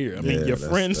stuff right here. I mean, Yeah, your that's-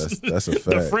 friends, that's a the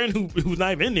fact. friend who's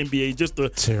not even in the NBA, just the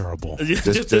Terrible. just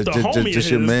the homie. Just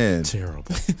of your his. man.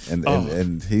 Terrible.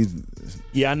 And he's...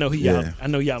 Yeah, I know he out. I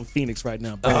know he out in Phoenix right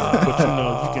now, but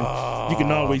you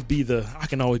can always be the. I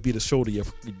can always be the shoulder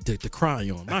to cry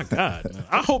on. My God, man.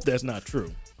 I hope that's not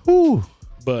true. Whew.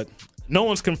 But no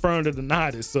one's confirmed or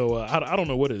denied it, so I don't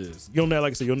know what it is.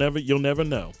 Like I said, you'll never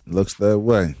know. Looks that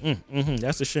way.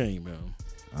 That's a shame, man.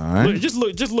 All right. Just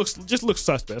look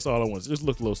suspect. That's all I want. Just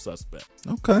look a little suspect.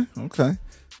 Okay.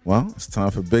 Well, it's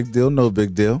time for Big Deal, No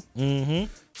Big Deal.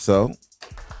 Mm-hmm. So,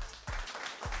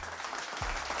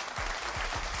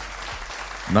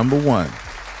 number one,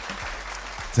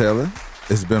 Taylor,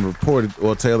 it's been reported,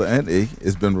 or Taylor and E,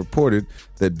 it's been reported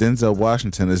that Denzel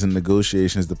Washington is in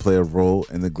negotiations to play a role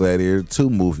in the Gladiator 2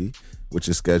 movie, which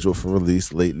is scheduled for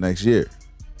release late next year.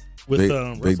 With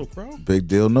Russell Crowe. Big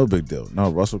deal, no big deal. No,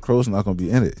 Russell Crowe's not going to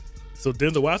be in it. So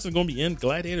Denzel Washington's gonna be in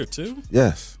Gladiator 2?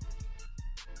 Yes.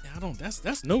 I don't.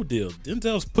 That's no deal.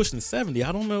 Denzel's pushing 70.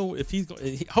 I don't know if I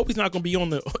hope he's not going to be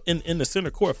on in the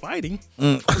center court fighting.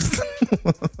 I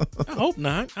hope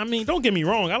not. I mean, don't get me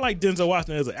wrong. I like Denzel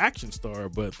Washington as an action star,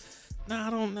 but I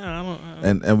don't.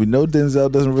 And we know Denzel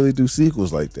doesn't really do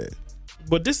sequels like that.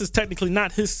 But this is technically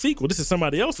not his sequel. This is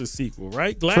somebody else's sequel,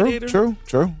 right? Gladiator.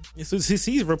 True.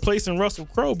 He's replacing Russell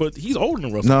Crowe, but he's older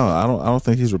than Russell. No, I don't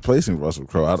think he's replacing Russell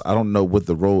Crowe. I don't know what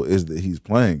the role is that he's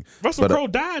playing. Russell Crowe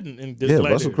died in Gladiator.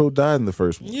 Russell Crowe died in the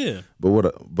first one. Yeah,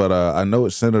 but I know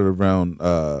it's centered around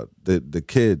the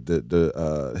kid,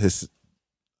 his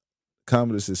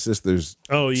Commodus' sister's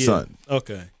son.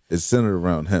 Okay, it's centered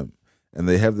around him, and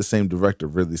they have the same director,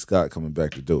 Ridley Scott, coming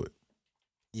back to do it.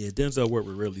 Yeah, Denzel worked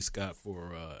with Ridley Scott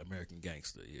for American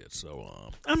Gangster. Yeah,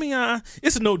 so I mean,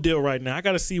 it's a no deal right now. I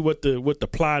got to see what the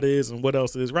plot is and what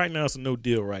else is. Right now, it's a no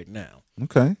deal right now.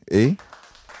 Okay, E.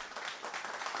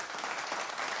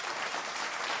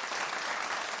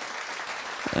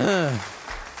 I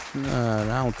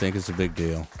don't think it's a big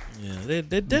deal. Yeah,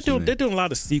 they're doing a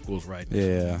lot of sequels right now.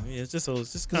 Yeah, it's just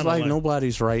it's kind of like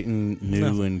nobody's writing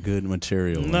new and good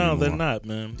material. No, anymore. they're not,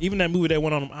 man. Even that movie that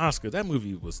went on Oscar, that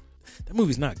movie's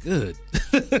not good.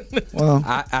 Well,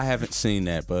 I haven't seen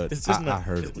that, but I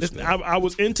heard it was good. I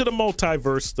was into the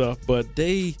multiverse stuff, but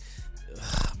they,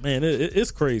 man,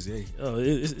 it's crazy.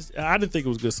 I didn't think it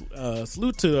was good.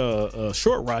 Salute to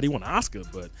Short Rod, he won an Oscar,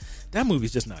 but that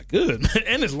movie's just not good,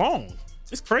 and it's long.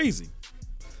 It's crazy.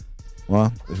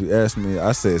 Well, if you ask me,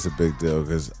 I say it's a big deal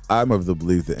because I'm of the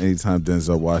belief that anytime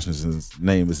Denzel Washington's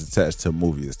name is attached to a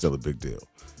movie, it's still a big deal.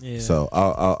 Yeah. So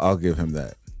I'll give him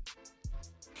that.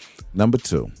 Number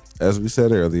two, as we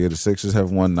said earlier, the Sixers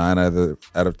have won 9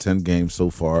 out of 10 games so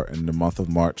far in the month of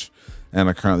March and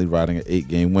are currently riding an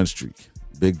 8-game win streak.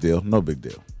 Big deal, no big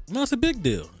deal. No, it's a big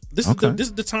deal. This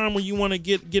is the time when you want to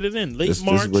get it in. Late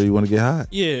March. This is where you want to get hot.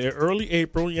 Yeah, early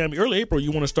April. Yeah, I mean, early April,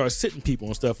 you want to start sitting people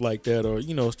and stuff like that, or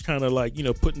kind of like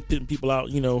putting people out.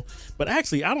 But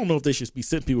actually, I don't know if they should be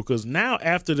sitting people because now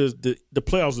after the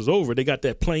playoffs is over, they got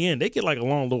that play in. They get like a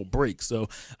long little break. So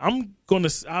I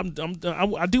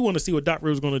do want to see what Doc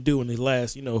Rivers is going to do in the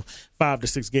last 5 to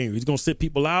 6 games. He's going to sit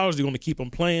people out. He's going to keep them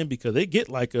playing because they get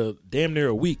like a damn near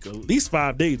a week, at least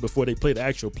 5 days before they play the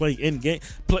actual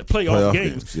playoff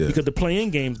games. Yeah. Because the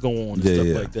play-in games go on and stuff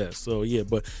like that. So yeah,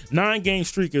 but 9-game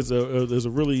streak is a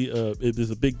really it is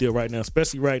a big deal right now,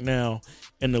 especially right now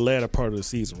in the latter part of the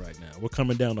season. Right now, we're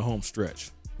coming down the home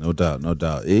stretch. No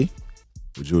doubt. E,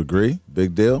 would you agree?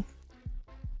 Big deal.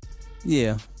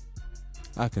 Yeah,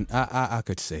 I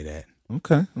could say that.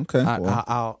 Okay.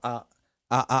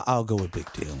 I'll go with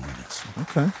big deal on this one.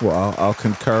 Okay. Well, I'll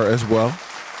concur as well.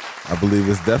 I believe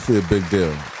it's definitely a big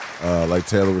deal. Like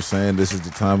Taylor was saying, this is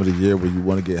the time of the year where you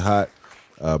want to get hot,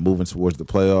 moving towards the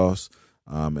playoffs.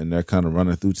 And they're kind of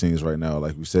running through teams right now.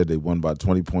 Like we said, they won by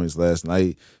 20 points last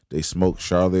night. They smoked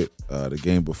Charlotte the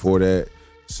game before that.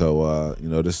 So,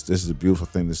 this is a beautiful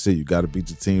thing to see. You got to beat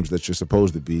the teams that you're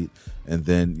supposed to beat. And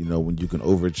then, when you can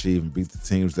overachieve and beat the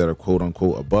teams that are quote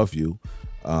unquote above you,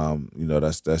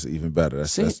 that's even better.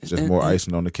 That's just more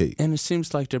icing on the cake. And it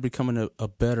seems like they're becoming a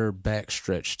better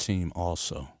backstretch team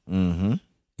also. Mm-hmm.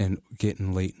 And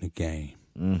getting late in the game.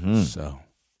 Mm-hmm. So,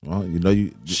 well,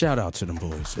 shout out to them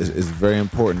boys. It's very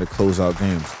important to close out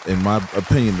games. In my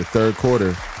opinion, the third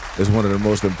quarter is one of the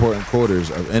most important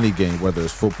quarters of any game, whether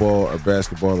it's football or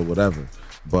basketball or whatever.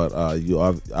 But you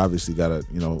obviously got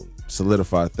to,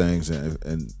 solidify things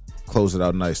and close it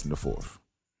out nice in the fourth.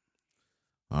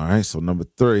 All right, so number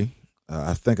 3,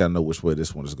 I think I know which way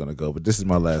this one is going to go, but this is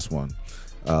my last one.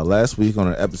 Last week on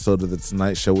an episode of The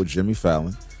Tonight Show with Jimmy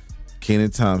Fallon,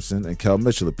 Kenan Thompson and Kel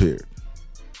Mitchell appeared.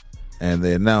 And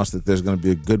they announced that there's going to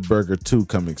be a Good Burger 2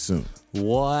 coming soon.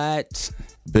 What?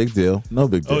 Big deal. No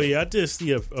big deal. Oh, yeah, I did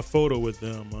see a photo with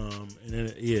them. And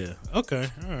then, yeah. Okay,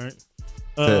 all right.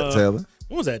 Taylor?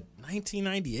 When was that,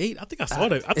 1998? I think I saw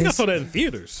that. I saw that in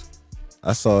theaters.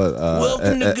 I saw it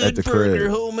Welcome to at Good the Burger,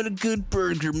 crib. home of a Good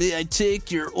Burger. May I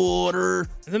take your order?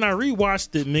 And then I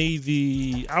rewatched it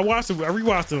maybe. I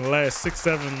rewatched it in the last 6,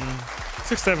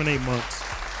 7, 8 months.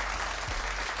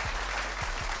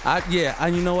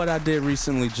 You know what? I did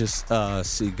recently just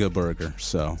see Good Burger.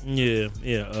 So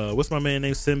yeah. What's my man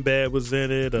named Sinbad was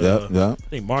in it. Yep. I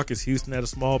think Marcus Houston had a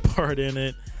small part in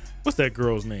it. What's that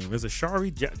girl's name? Is it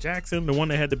Shari Jackson, the one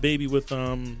that had the baby with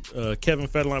Kevin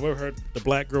Federline? Whatever the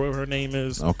black girl, whatever her name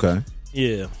is. Okay.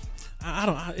 Yeah. I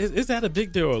don't. Is that a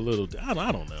big deal or a little? I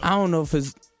don't know. I don't know if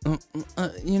it's. Is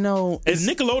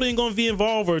Nickelodeon going to be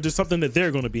involved, or just something that they're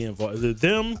going to be involved? Is it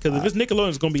them? Because if it's Nickelodeon,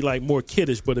 it's going to be like more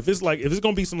kiddish. But if it's going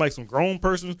to be some grown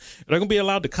person, they're going to be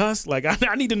allowed to cuss. Like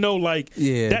I need to know. Like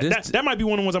that might be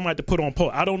one of the ones I might have to put on poll.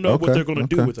 I don't know what they're going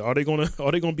to do with it. Are they going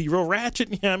to be real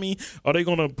ratchet? You know what I mean? Are they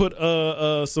going to put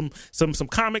some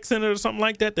comics in it or something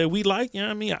like that we like? You know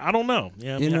what I mean? I don't know.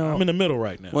 You know I'm in the middle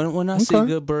right now. When I see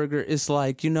Good Burger, it's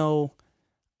like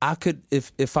I could,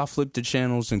 if I flip the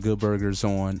channels and Good Burger's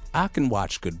on, I can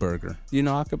watch Good Burger.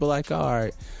 I could be like, all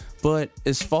right. But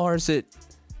as far as it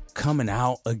coming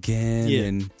out again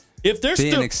and if they're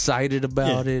being excited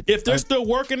about it. If they're still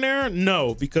working there,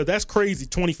 no, because that's crazy.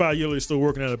 25 years later still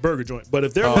working at a burger joint. But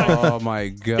if they're my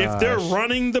god, if they're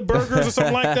running the burgers or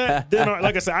something like that, then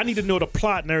like I said, I need to know the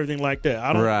plot and everything like that.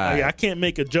 I can't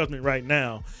make a judgment right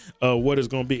now what it's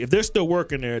going to be. If they're still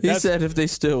working there, he said if they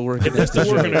still working, if they're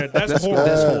still working there, that's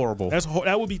horrible. That's horrible.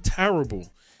 That would be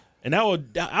terrible. And I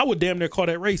would damn near call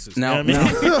that racist. Now, you know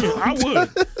what I mean? I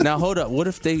would. Now hold up. What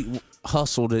if they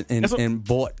hustled it and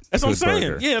bought? That's what I'm saying.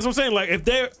 Burger? Yeah, that's what I'm saying. Like if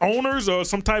they're owners or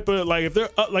some type of if they're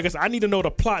like I said, I need to know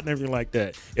the plot and everything like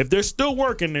that. If they're still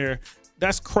working there,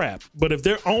 that's crap. But if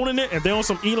they're owning it, if they're on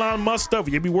some Elon Musk stuff,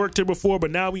 we worked here before, but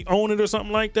now we own it or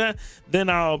something like that, then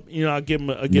I'll give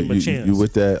them a chance. You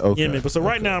with that? Okay. Yeah, man. But so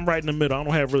right now I'm right in the middle. I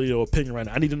don't have really no opinion right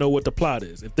now. I need to know what the plot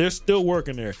is. If they're still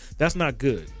working there, that's not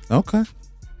good. Okay.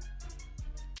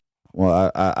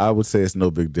 Well, I would say it's no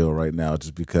big deal right now,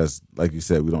 just because, like you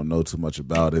said, we don't know too much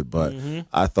about it. But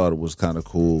I thought it was kind of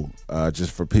cool,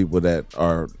 just for people that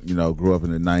are, grew up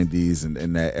in the '90s and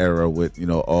in that era with,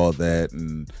 all that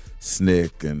and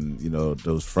Snick and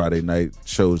those Friday night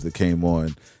shows that came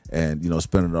on, and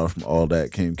spinning off from all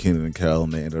that came Kenan and Kel,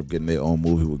 and they ended up getting their own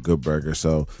movie with Good Burger.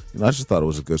 So I just thought it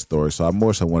was a good story. So I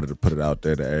more so wanted to put it out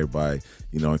there to everybody,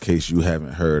 in case you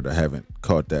haven't heard or haven't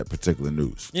caught that particular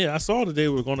news. Yeah, I saw that they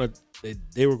were gonna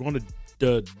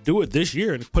do it this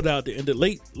year and put out the end of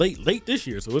late this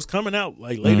year. So it's coming out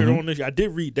like later on this year. I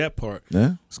did read that part.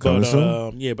 Yeah, it's coming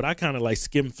soon. Yeah, but I kind of like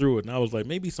skimmed through it and I was like,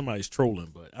 maybe somebody's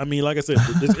trolling. But I mean, like I said,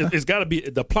 it's got to be,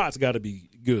 the plot's got to be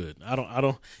good. I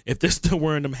don't. If they're still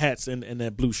wearing them hats and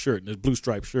that blue shirt and this blue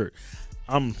striped shirt,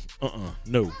 I'm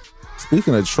no.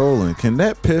 Speaking of trolling, can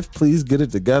that Piff please get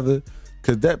it together?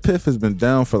 Because that Piff has been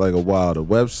down for like a while. The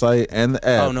website and the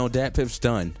app. Oh no, Dat Piff's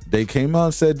done. They came out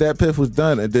and said that Piff was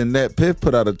done, and then that Piff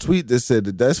put out a tweet that said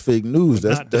that's fake news.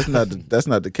 That's not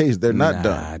the case. They're not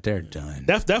done. They're done.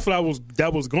 That's what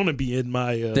that was going to be in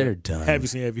my. They're done.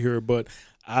 Have you heard? But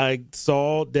I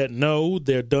saw that no,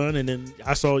 they're done, and then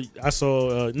I saw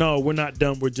no, we're not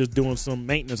done. We're just doing some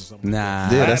maintenance or something. Nah,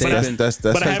 Yeah, that's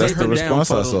the been response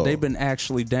down I saw. They've been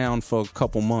actually down for a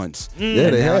couple months. Yeah,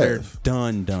 and they now have.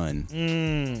 They're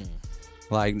done.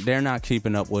 Like they're not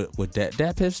keeping up with that.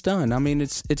 Dat Piff's done. I mean,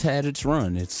 it's had its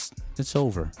run. It's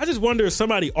over. I just wonder if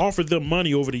somebody offered them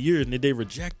money over the years and they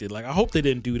rejected. Like, I hope they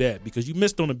didn't do that because you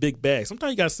missed on a big bag.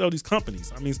 Sometimes you got to sell these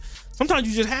companies. I mean, sometimes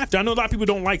you just have to. I know a lot of people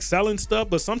don't like selling stuff,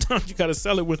 but sometimes you got to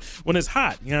sell it when it's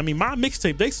hot. You know what I mean? My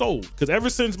mixtape, they sold because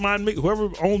ever since whoever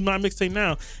owns my mixtape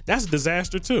now, that's a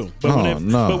disaster too.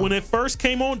 But when it first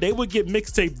came on, they would get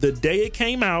mixtape the day it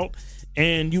came out.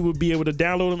 And you would be able to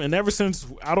download them. And ever since,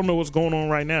 I don't know what's going on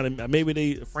right now. Maybe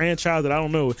they franchise it. I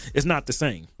don't know. It's not the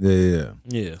same. Yeah.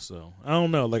 So I don't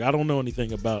know. Like I don't know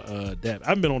anything about that. I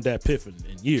haven't been on Dat Piff in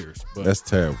years. But That's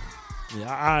terrible.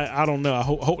 Yeah, I don't know. I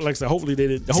hope like I said, hopefully they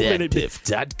didn't.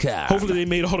 DatPiff.com. Hopefully they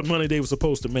made all the money they were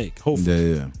supposed to make.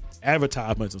 Hopefully, Yeah.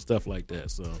 advertisements and stuff like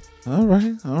that. So All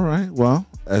right. Well,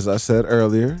 as I said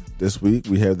earlier, this week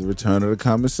we have the return of the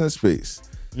Common Sense Space.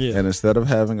 yeah, And instead of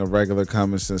having a regular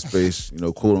Common Sense Space,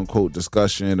 quote unquote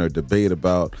discussion or debate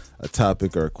about a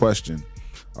topic or a question,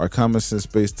 our Common Sense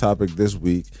Space topic this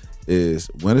week is: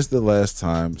 when is the last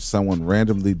time someone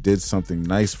randomly did something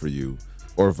nice for you,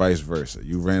 or vice versa?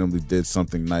 You randomly did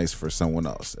something nice for someone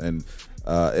else. And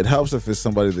it helps if it's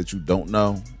somebody that you don't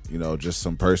know, just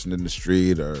some person in the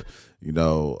street, or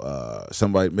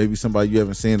somebody you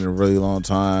haven't seen in a really long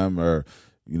time, or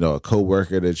a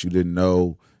coworker that you didn't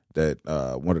know that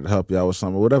wanted to help you out with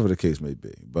something, or whatever the case may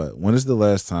be. But when is the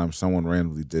last time someone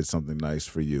randomly did something nice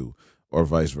for you, or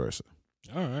vice versa?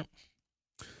 all right.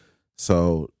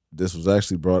 So this was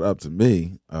actually brought up to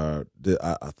me. I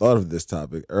thought of this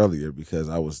topic earlier because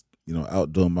I was,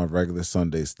 out doing my regular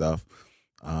Sunday stuff,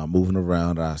 moving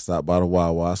around. I stopped by the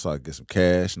Wawa so I could get some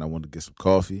cash, and I wanted to get some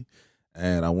coffee.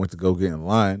 And I went to go get in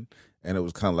line, and it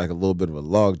was kind of like a little bit of a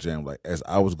log jam. Like as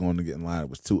I was going to get in line, it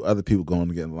was two other people going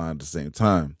to get in line at the same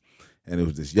time. And it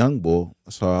was this young bull.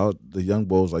 So the young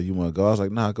bull was like, "You want to go?" I was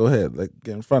like, "Nah, go ahead. Like,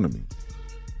 get in front of me."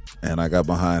 And I got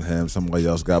behind him. Somebody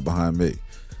else got behind me.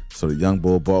 So the young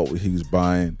bull bought what he was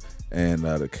buying, and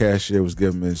the cashier was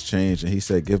giving him his change. And he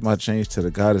said, "Give my change to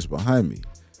the guy that's behind me."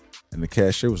 And the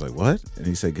cashier was like, "What?" And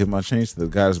he said, "Give my change to the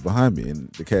guy that's behind me."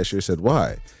 And the cashier said,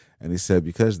 "Why?" And he said,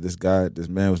 "Because this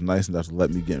man was nice enough to let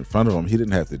me get in front of him. He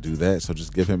didn't have to do that, so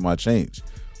just give him my change."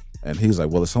 And he was like,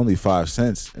 "Well, it's only 5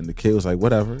 cents." And the kid was like,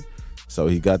 "Whatever." So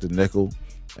he got the nickel,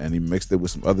 and he mixed it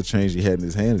with some other change he had in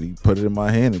his hand, and he put it in my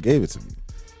hand and gave it to me.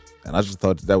 And I just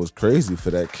thought that was crazy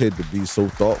for that kid to be so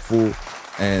thoughtful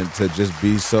and to just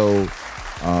be so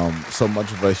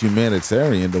much of a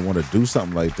humanitarian to want to do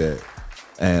something like that.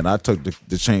 And I took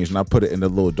the change and I put it in the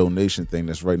little donation thing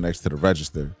that's right next to the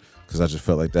register, because I just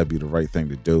felt like that'd be the right thing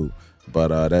to do. But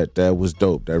that was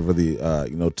dope. That really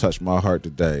touched my heart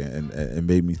today, and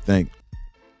made me think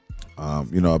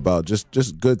about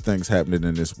just good things happening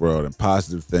in this world and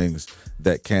positive things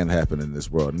that can happen in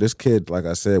this world. And this kid, like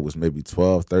I said, was maybe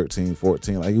 12, 13,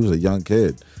 14. Like, he was a young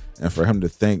kid. And for him to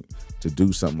think to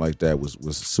do something like that was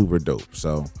super dope.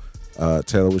 So,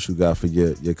 Taylor, what you got for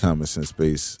your Common Sense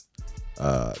Space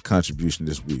contribution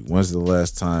this week? When's the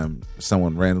last time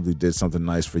someone randomly did something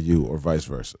nice for you, or vice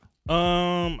versa?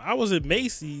 I was at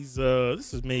Macy's.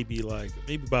 This is maybe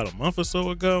about a month or so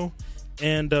ago.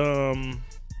 And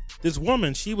this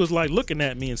woman, she was like looking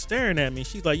at me and staring at me.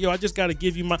 She's like, "Yo, I just got to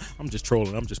give you my..." I'm just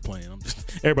trolling. I'm just playing.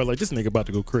 Everybody like, this nigga about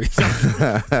to go crazy.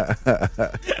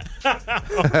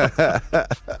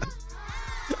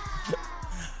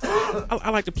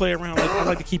 I like to play around. I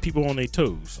like to keep people on their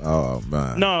toes. Oh,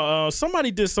 man. No,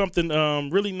 somebody did something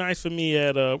really nice for me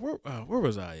at where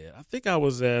was I at? I think I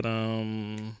was at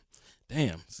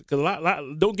damn.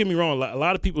 'Cause don't get me wrong. A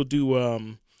lot of people do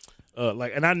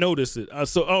and I noticed it.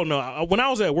 When I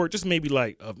was at work, just maybe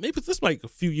a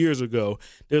few years ago,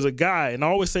 there's a guy, and I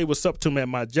always say what's up to him at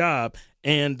my job,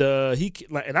 And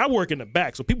and I work in the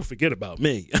back, so people forget about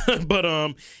me.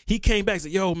 But he came back and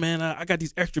said, "Yo, man, I got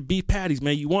these extra beef patties,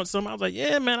 man. You want some?" I was like,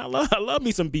 "Yeah, man, I love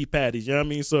me some beef patties." You know what I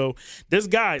mean? So this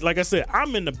guy, like I said,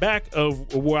 I'm in the back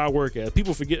of where I work at.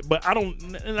 People forget, but I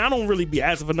don't really be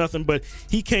asking for nothing. But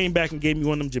he came back and gave me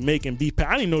one of them Jamaican beef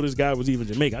patties. I didn't know this guy was even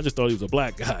Jamaican. I just thought he was a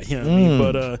black guy. You know what I mean?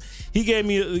 But he gave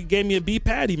me a beef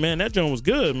patty, man. That joint was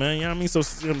good, man. You know what I mean? So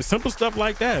simple stuff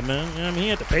like that, man. You know what I mean? He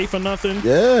had to pay for nothing.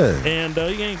 Yeah. And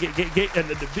you ain't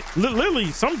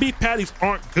literally some beef patties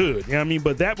aren't good. You know what I mean?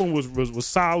 But that one was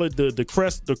solid. The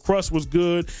crust was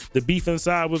good. The beef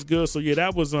inside was good. So yeah,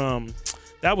 that was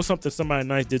something somebody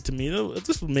nice did to me.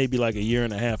 This was maybe like a year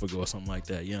and a half ago or something like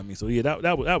that. You know what I mean? So yeah,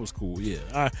 that was cool.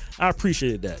 Yeah, I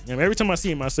appreciated that. You know, every time I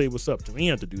see him, I say what's up to him. He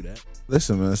had to do that.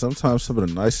 Listen, man, sometimes some of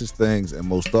the nicest things and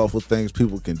most thoughtful things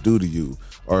people can do to you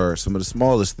are some of the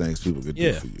smallest things people can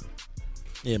do for you.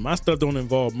 Yeah, my stuff don't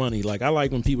involve money. Like, I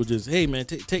like when people just, hey, man,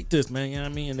 take this, man. You know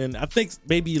what I mean? And then I think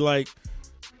maybe like,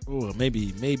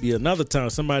 maybe another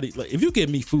time somebody, like, if you give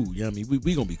me food, you know what I mean?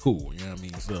 We gonna be cool, you know what I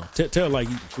mean? So tell like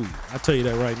eating food. I'll tell you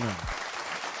that right now.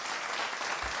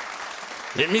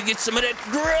 Let me get some of that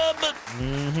grub.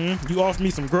 Mm-hmm. You offer me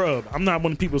some grub. I'm not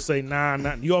one of the people say,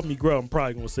 nah. You offer me grub, I'm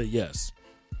probably gonna say yes.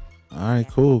 All right,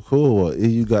 cool. Well,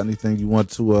 you got anything you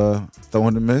want to throw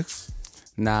in the mix?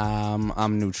 Nah,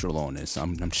 I'm neutral on this.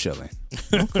 I'm chilling.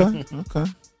 Okay.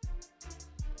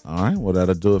 All right, well,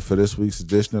 that'll do it for this week's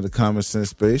edition of the Common Sense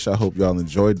Space. I hope y'all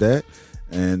enjoyed that.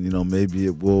 And, maybe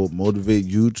it will motivate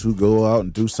you to go out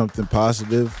and do something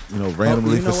positive,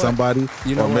 randomly for somebody.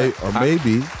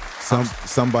 Maybe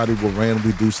somebody will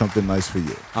randomly do something nice for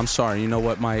you. I'm sorry. You know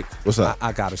what, Mike? What's up?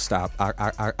 I got to stop.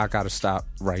 I got to stop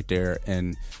right there.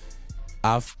 And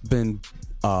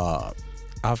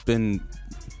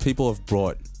people have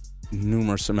brought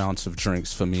numerous amounts of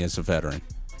drinks for me as a veteran.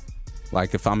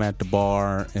 Like if I'm at the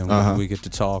bar and we get to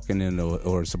talking,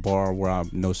 or it's a bar where I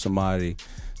know somebody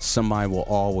will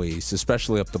always,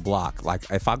 especially up the block. Like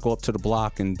if I go up to the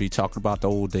block and be talking about the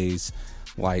old days,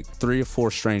 like 3 or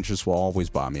 4 strangers will always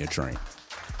buy me a drink.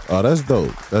 Oh, that's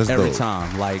dope. Every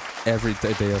time. Like every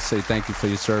day they'll say, thank you for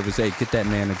your service. Hey, get that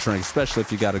man a drink, especially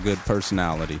if you got a good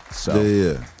personality. So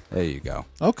yeah. There you go.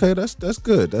 Okay, that's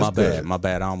good. My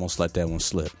bad. I almost let that one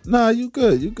slip. Nah, you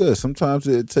good. Sometimes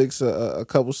it takes a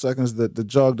couple seconds to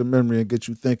jog the memory and get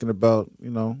you thinking about,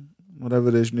 whatever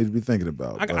it is you need to be thinking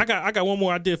about. I got one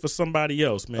more idea for somebody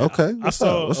else, man. Okay, I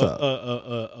saw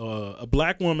a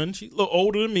black woman. She's a little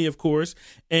older than me, of course,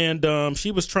 and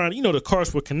she was trying. The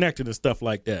cars were connected and stuff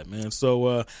like that, man.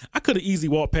 So I could have easily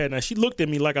walked past. Now she looked at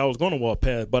me like I was going to walk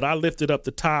past, but I lifted up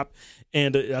the top,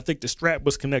 and I think the strap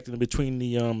was connected in between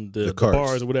the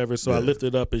bars or whatever. So I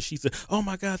lifted up, and she said, "Oh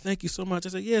my God, thank you so much." I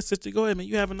said, "Yeah, sister, go ahead, man.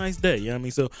 You have a nice day." You know what I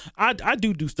mean? So I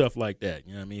do stuff like that.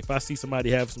 You know what I mean? If I see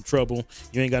somebody have some trouble,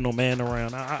 you ain't got no man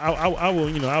around, I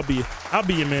will, I'll be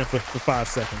your man for 5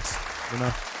 seconds,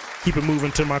 keep it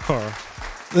moving to my car.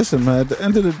 Listen, man, at the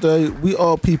end of the day, we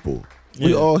all people. Yeah.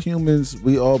 We all humans.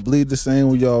 We all bleed the same.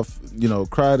 We all,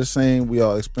 cry the same. We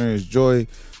all experience joy,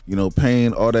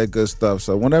 pain, all that good stuff.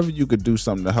 So whenever you could do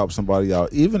something to help somebody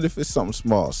out, even if it's something as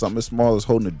small as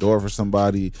holding the door for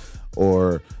somebody,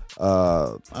 or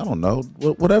I don't know,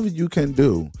 whatever you can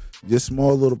do. Just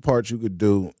small little parts you could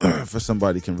do for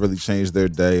somebody can really change their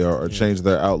day or change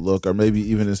their outlook, or maybe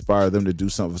even inspire them to do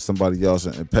something for somebody else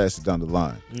and pass it down the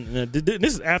line.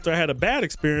 This is after I had a bad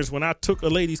experience when I took a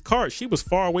lady's cart. She was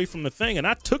far away from the thing, and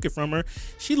I took it from her.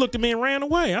 She looked at me and ran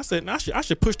away. I said, I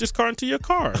should push this car into your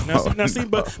car.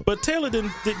 But Taylor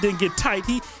didn't get tight.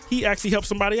 He actually helped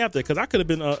somebody out there, because I could have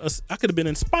been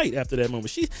in spite after that moment.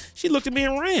 She looked at me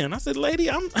and ran. I said, lady,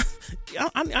 I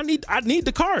need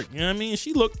the cart. You know what I mean?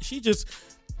 She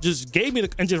just gave me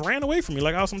and just ran away from me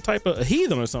like I was some type of a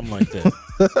heathen or something like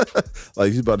that.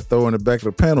 Like she's about to throw in the back of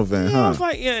the panel van, huh? I was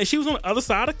like, she was on the other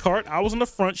side of the cart. I was in the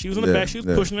front. She was in the back. She was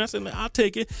pushing it. I said, I'll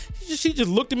take it. She just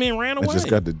looked at me and ran away. And just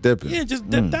got to dipping. Yeah, just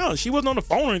dipped out. She wasn't on the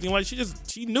phone or anything. Like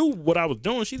she knew what I was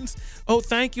doing. She didn't,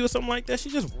 thank you or something like that. She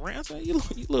just ran. I said, you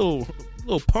little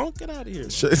punk, get out of here.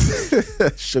 Shook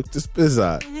the spizz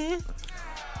out.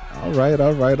 Mm-hmm. All right.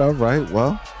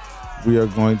 Well, we are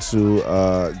going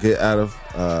to get out of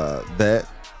that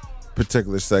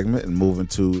particular segment and move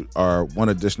into our one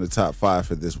additional top 5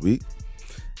 for this week.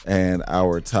 And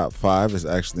our top 5 is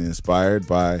actually inspired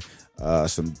by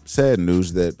some sad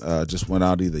news that just went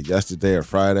out either yesterday or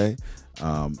Friday.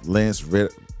 Lance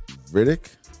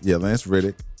Reddick,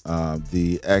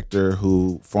 the actor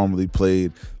who formerly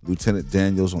played Lieutenant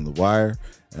Daniels on The Wire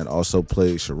and also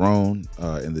played Sharon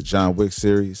in the John Wick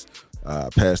series,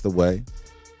 passed away.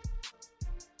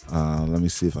 Let me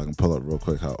see if I can pull up real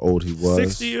quick how old he was.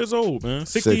 60 years old, man.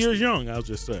 60 years young, I'll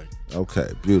just say.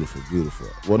 Okay, beautiful.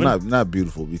 Well, not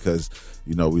beautiful because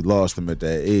we lost him at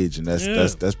that age, and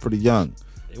that's pretty young.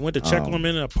 They went to check on him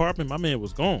in an apartment. My man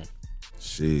was gone.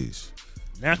 Jeez.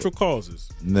 Natural causes.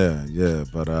 Yeah.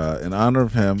 But in honor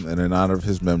of him and in honor of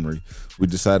his memory, we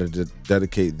decided to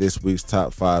dedicate this week's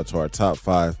top 5 to our top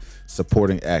 5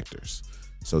 supporting actors.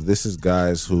 So this is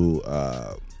guys who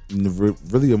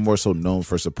really are more so known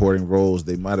for supporting roles.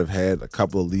 They might have had a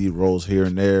couple of lead roles here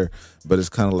and there, but it's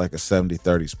kind of like a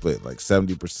 70-30 split. Like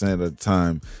 70% of the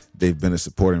time they've been in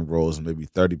supporting roles, and maybe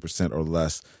 30% or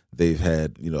less they've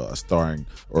had, a starring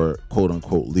or quote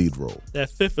unquote lead role. That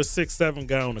 5th or 6th, 7th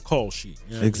guy on the call sheet.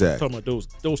 You know, exactly. I'm talking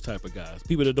about those type of guys.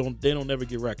 People that don't never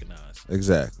get recognized.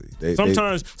 Exactly.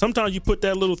 Sometimes you put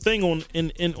that little thing on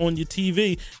your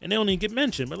TV and they don't even get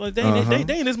mentioned. But like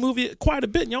they in this movie quite a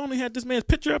bit, and y'all only had this man's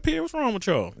picture up here. What's wrong with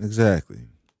y'all? Exactly.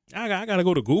 I gotta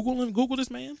go to Google and Google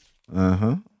this man.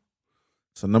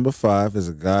 So number 5 is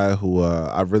a guy who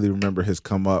I really remember his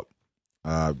come up.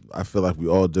 I feel like we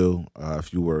all do,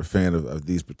 if you were a fan of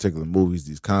these particular movies,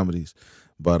 these comedies.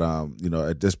 But,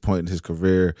 at this point in his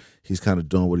career, he's kind of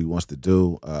doing what he wants to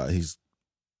do.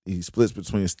 He splits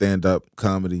between stand-up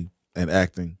comedy and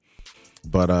acting.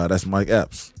 But that's Mike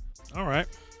Epps. All right.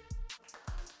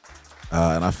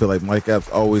 And I feel like Mike Epps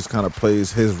always kind of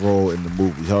plays his role in the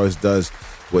movie. He always does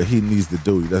what he needs to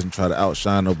do. He doesn't try to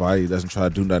outshine nobody. He doesn't try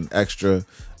to do nothing extra.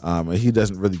 And he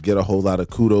doesn't really get a whole lot of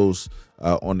kudos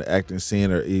on the acting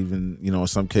scene, or even, in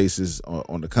some cases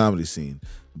on the comedy scene.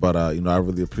 But, I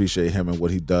really appreciate him and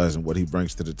what he does and what he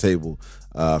brings to the table,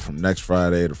 from Next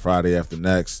Friday to Friday After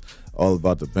Next, All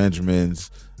About the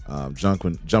Benjamins,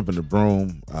 Jumping the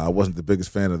Broom. I wasn't the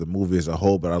biggest fan of the movie as a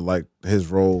whole, but I liked his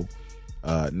role.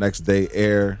 Next Day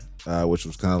Air, which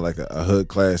was kind of like a hood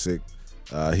classic.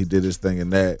 He did his thing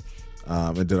in that.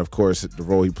 And then, of course, the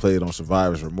role he played on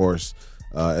Survivor's Remorse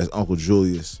as Uncle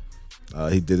Julius.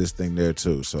 He did his thing there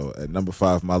too. So at number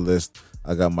 5 on my list,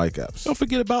 I got Mike Epps. Don't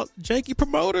forget about Janky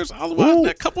Promoters. I was watching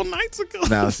that a couple nights ago.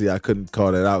 Now, see, I couldn't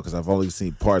call that out because I've only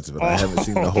seen parts of it. I haven't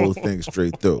seen the whole thing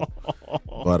straight through.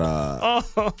 But I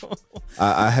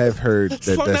have heard that's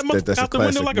a out the classic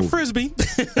window like movie. a frisbee.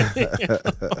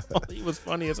 He was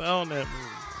funny as hell in that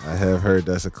movie. I have heard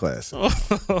that's a classic.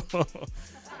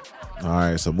 All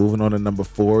right, so moving on to number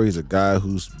 4, he's a guy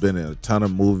who's been in a ton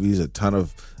of movies, a ton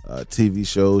of TV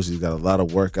shows. He's got a lot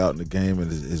of work out in the game,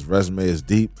 and his resume is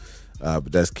deep.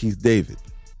 But that's Keith David.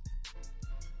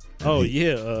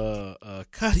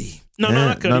 And Cuddy. No,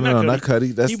 not Cuddy.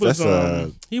 He was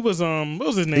what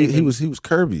was his name? He was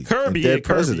Kirby. Kirby.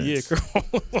 Presidents.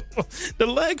 The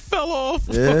leg fell off.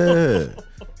 Yeah,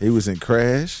 he was in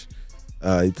Crash.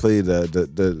 He played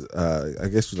the I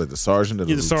guess it was like the sergeant or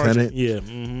the lieutenant. Sergeant.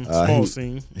 Yeah, small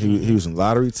scene. He was in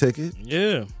Lottery Ticket.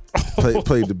 Yeah.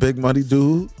 Played the big money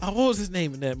dude. What was his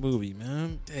name in that movie,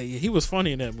 man? Yeah, he was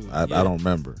funny in that movie. I don't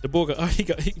remember. The boy got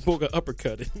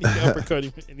uppercut. He got uppercut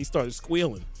and he started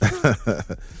squealing.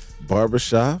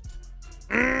 Barbershop.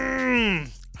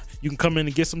 You can come in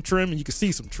and get some trim, and you can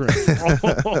see some trim.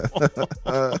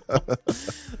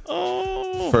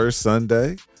 First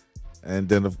Sunday, and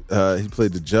then he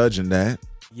played the judge in that.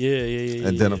 Yeah.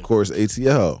 And then of course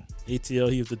ATL.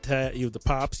 ATL, he was the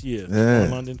Pops,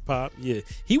 London Pop,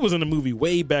 He was in a movie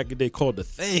way back in the day called The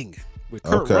Thing with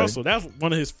Kurt Russell. That was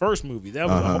one of his first movies. That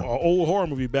was an old horror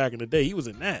movie back in the day. He was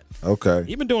in that. Okay.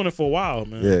 He been doing it for a while,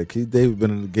 man. Yeah, Keith David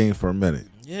been in the game for a minute.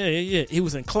 Yeah. He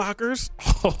was in Clockers.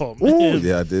 Oh, man. Ooh,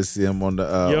 yeah, I did see him on the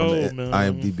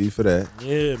IMDb for that.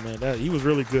 Yeah, man. He was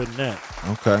really good in that.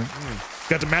 Okay.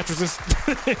 Got the mattresses.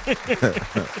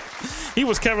 He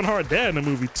was Kevin Hart's dad in the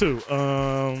movie too.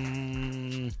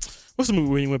 What's the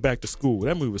movie when he went back to school?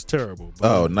 That movie was terrible.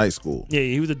 But, Night School. Yeah,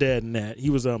 he was the dad in that. He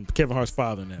was Kevin Hart's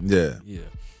father in that movie. Yeah.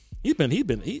 He's been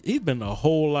in a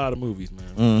whole lot of movies,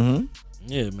 man. Mm-hmm.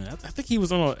 Yeah, man. I think he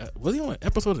was on an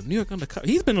episode of New York Undercover?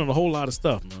 He's been on a whole lot of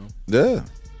stuff, man. Yeah.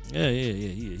 Yeah.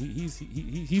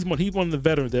 He's one of the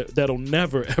veterans that'll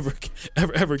never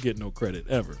ever get no credit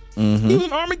ever. Mm-hmm. He was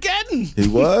in Armageddon. He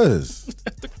was.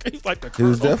 He's like the He colonel.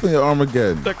 was definitely an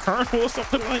Armageddon. The colonel or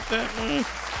something like that, man.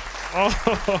 Oh.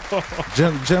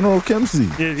 General Kempsey.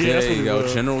 Yeah, there you go,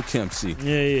 General Kempsey.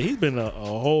 Yeah. He's been in a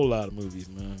whole lot of movies,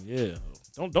 man. Yeah.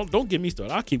 Don't get me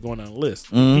started. I'll keep going down the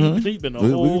list. Mm-hmm. He's been we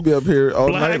could be up here all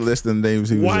night listing names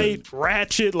he was White,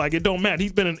 Ratchet, like it don't matter.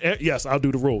 He's been in. Yes, I'll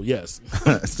do the role. Yes.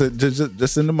 So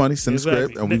just send the money, send the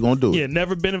script, and we're gonna do it. Yeah,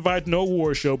 never been invited to no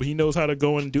award show, but he knows how to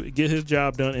go and get his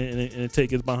job done and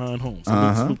take his behind home. So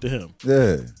salute to him.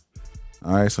 Yeah.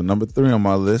 All right. So number 3 on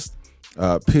my list,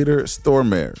 Peter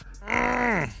Stormare.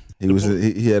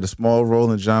 He had a small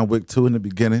role in John Wick 2 in the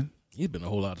beginning. He's been a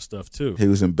whole lot of stuff too. He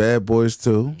was in Bad Boys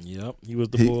 2. Yep, he was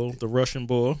the Russian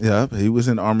bull. Yep, he was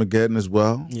in Armageddon as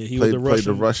well. Yeah, he played was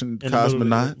the Russian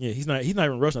cosmonaut. Yeah, he's not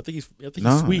even Russian. I think he's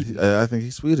Sweden. I think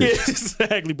he's Swedish. Yeah,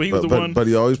 exactly. But he was the one. But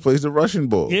he always plays the Russian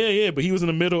bull. Yeah. But he was in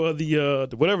the middle of the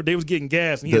whatever they was getting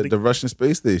gas. And the Russian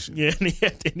space station. Yeah,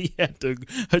 and he had to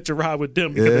hitch a ride with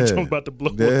them because the joint about to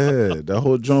blow up. Yeah, the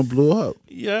whole joint blew up.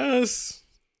 Yes,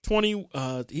 20.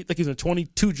 I think he was in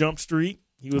 22 Jump Street.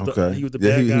 He was the bad guy. He was the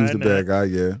bad guy.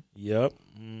 Yeah. Yep.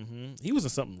 He was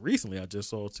in something recently I just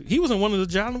saw too. He was in one of the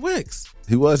John Wicks.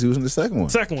 He was in the second one.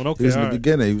 Second one, okay. He was in the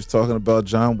beginning. He was talking about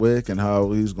John Wick and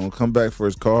how he was going to come back for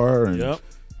his car, and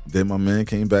then my man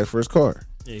came back for his car.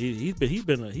 Yeah, he's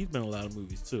been in a lot of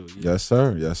movies too. Yeah. Yes,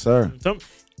 sir. Yes, sir.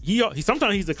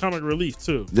 Sometimes he's the comic relief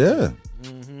too. Yeah.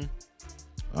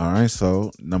 All right.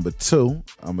 So number 2,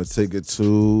 I'm gonna take it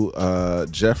to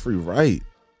Jeffrey Wright.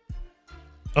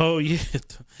 Oh yeah.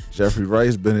 Jeffrey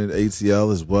Wright's been in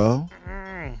ATL as well.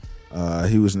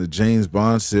 He was in the James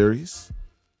Bond series.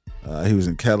 He was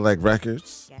in Cadillac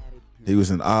Records. He was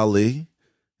in Ali.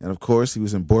 And of course, he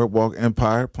was in Boardwalk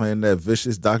Empire playing that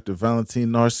vicious Dr.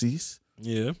 Valentine Narcisse.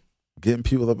 Yeah. Getting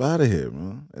people up out of here,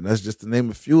 man. And that's just to name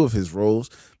a few of his roles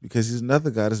because he's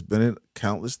another guy that's been in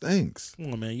countless things.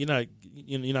 Come on, man. You're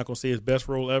not gonna say his best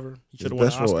role ever. He should have won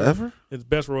an Oscar. His best role ever? His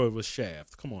best role was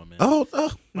Shaft. Come on, man. Oh,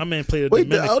 my man played a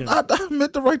Dominican. I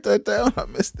meant to write that down. I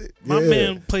missed it. My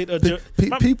man played a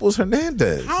Peoples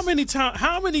Hernandez. How many?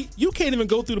 You can't even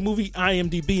go through the movie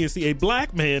IMDb and see a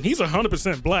black man. He's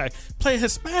 100% black. Play a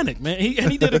Hispanic man.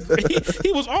 He did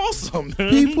he was awesome. Man.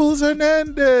 Peoples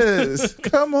Hernandez.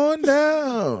 Come on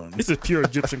down. This is pure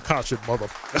Egyptian culture,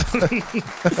 motherfucker.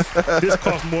 This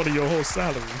cost more than your whole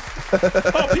salary.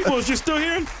 Oh, people, is you still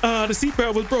here? The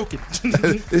seatbelt was broken.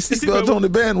 The seatbelt on the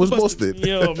band was busted.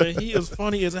 Yo, man, he is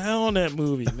funny as hell in that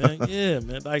movie, man. Yeah,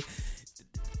 man. Like,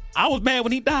 I was mad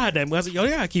when he died. That movie. I said, yo,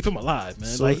 yeah, keep him alive, man.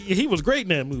 So, like, he was great in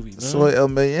that movie, man. Soy El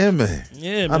Mayeme.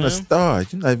 Yeah, man. I'm a star.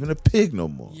 You're not even a pig no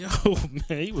more. Yo,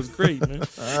 man, he was great, man.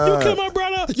 You kill my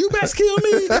brother. You best kill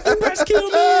me. You best kill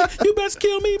me. You best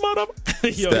kill me,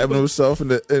 motherfucker. Stabbing himself in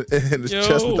his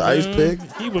chest with the ice pick.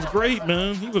 He was great,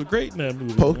 man. He was great in that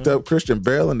movie. Poked up Christian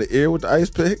Bale in the ear with the ice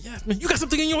pick. Yes, man. You got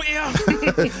something in your ear.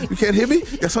 You can't hear me?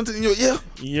 You got something in your ear?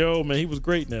 Yo, man, he was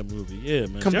great in that movie. Yeah,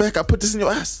 man. Come back. I put this in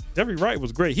your ass. Jeffrey Wright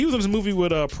was great. He was in this movie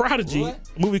with Prodigy, a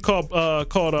movie called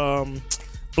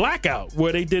Blackout,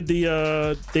 where they did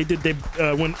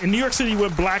when in New York City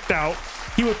went blacked out.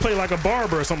 He would play like a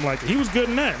barber or something like that. He was good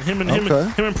in that. Him and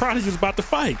Prodigy was about to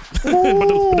fight, but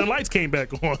the lights came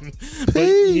back on.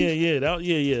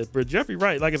 But But Jeffrey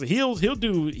Wright, like I said, he'll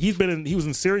do. He was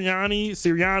in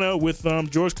Syriana with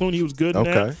George Clooney. He was good in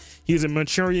that. He was in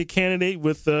Manchurian Candidate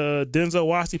with Denzel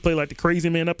Washington. He played like the crazy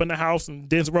man up in the house, and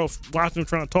Denzel Washington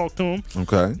trying to talk to him.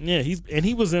 Okay. Yeah,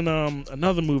 he was in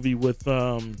another movie with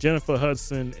Jennifer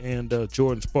Hudson and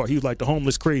Jordan Sparks. He was like the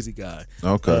homeless crazy guy.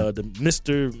 Okay. It was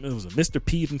a Mr.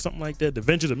 Pete and something like that. The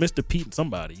Adventures of Mr. Pete and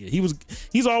somebody. Yeah, he's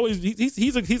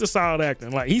a solid actor.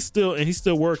 And like he's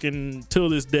still working till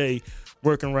this day.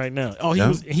 Working right now. Oh,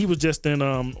 he was just in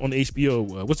on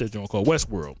HBO. What's that joint called?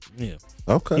 Westworld. Yeah.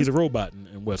 Okay. He's a robot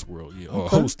in Westworld. Yeah. Or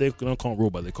host. They don't call him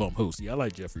robot. They call him host. Yeah, I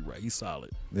like Jeffrey Wright. He's solid.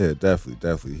 Yeah,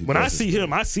 definitely. When I see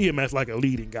him as like a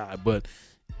leading guy. But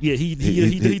yeah,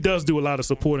 he does do a lot of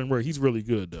supporting work. He's really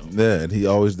good though. Yeah, and he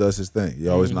always does his thing. He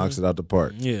always knocks it out the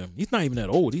park. Yeah, he's not even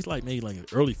that old. He's like maybe like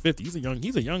early 50s. He's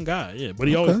a young guy. Yeah, but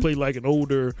he always played like an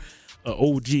older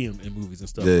OG in movies and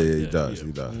stuff. Yeah, like he does.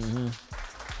 He does. Mm-hmm.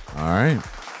 All right.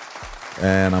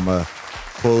 And I'm going to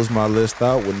close my list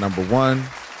out with number 1.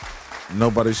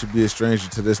 Nobody should be a stranger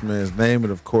to this man's name.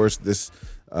 And, of course, this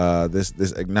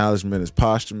acknowledgement is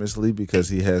posthumously because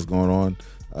he has gone on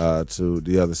to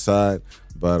the other side.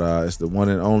 But it's the one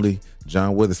and only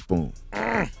John Witherspoon.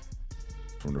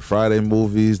 From the Friday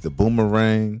movies, The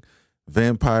Boomerang,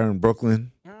 Vampire in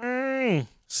Brooklyn,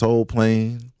 Soul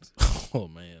Plane. Oh,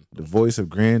 man. The voice of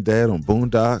Granddad on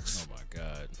Boondocks. Oh, my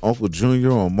God. Uncle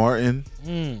Junior on Martin.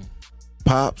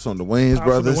 Pops on the Wayans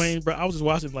Brothers. I was just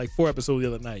watching like 4 episodes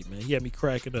the other night, man. He had me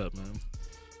cracking up, man.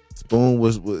 Spoon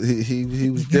was he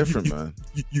was different, man.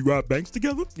 You robbed banks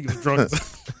together? He was drunk.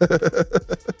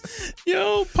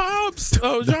 Yo, Pops.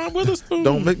 Oh, John Witherspoon.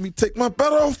 Don't make me take my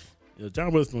bet off. Yo,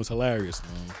 John Witherspoon was hilarious,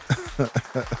 man.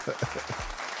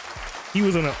 He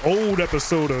was in an old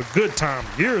episode of Good Time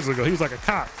years ago. He was like a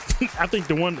cop. I think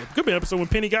the one could be an episode when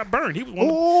Penny got burned. He was one.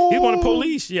 He was one of the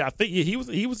police. Yeah, I think he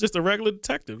was just a regular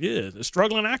detective. Yeah, a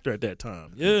struggling actor at that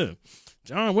time. Yeah,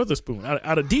 John Witherspoon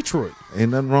out of Detroit.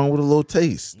 Ain't nothing wrong with a little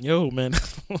taste. Yo, man,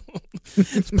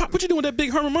 Pop, what you doing with that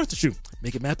big Herman Munster shoe?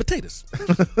 Making mashed potatoes.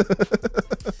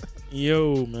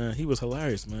 Yo, man, he was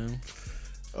hilarious, man.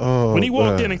 Oh, When he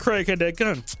walked in and Craig had that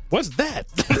gun, what's that?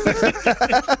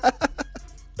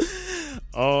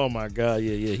 Oh my God,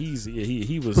 yeah,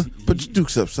 he was. Put your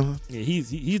dukes up, son. Yeah, he's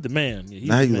the man. Yeah, he's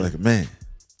Now the you man. like a man.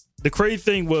 The crazy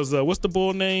thing was, what's the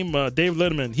boy name? David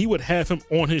Letterman. He would have him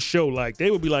on his show. Like they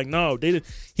would be like, no,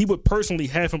 he would personally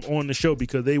have him on the show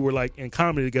because they were like in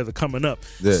comedy together coming up.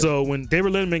 Yeah. So when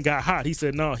David Letterman got hot, he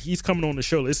said, no, he's coming on the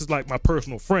show. This is like my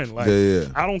personal friend. Like Yeah.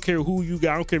 I don't care who you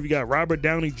got. I don't care if you got Robert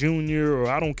Downey Jr. or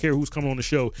I don't care who's coming on the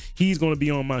show. He's going to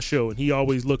be on my show, and he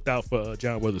always looked out for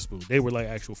John Witherspoon. They were like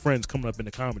actual friends coming up in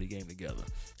the comedy game together.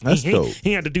 That's dope.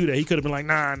 He had to do that. He could have been like,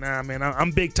 nah, man,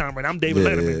 I'm big time right now. I'm David Yeah,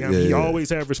 Letterman. yeah, I mean, he yeah.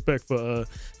 always had respect for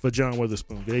John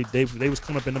Witherspoon. They was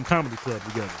coming up in them comedy clubs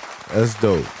together. That's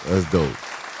dope.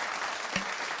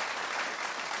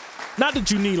 Not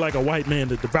that you need like a white man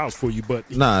to vouch for you, but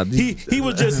Nah, he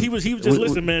was just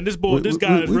listen, man. This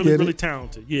guy is we really get it. really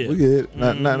talented. Yeah, We get it.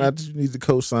 Not that you need to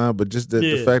co-sign, but just the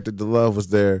Yeah. fact that the love was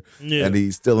there, Yeah. and he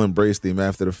still embraced him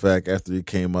after the fact, after he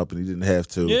came up and he didn't have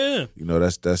to. Yeah. You know,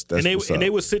 that's and they what's up. and they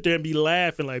would sit there and be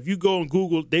laughing. Like if you go on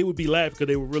Google, they would be laughing because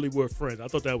they really were friends. I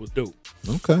thought that was dope.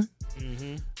 Okay.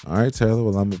 All right, Taylor.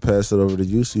 Well, I'm gonna pass it over to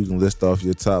you so you can list off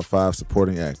your top 5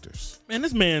 supporting actors.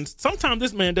 Man, sometimes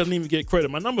this man doesn't even get credit.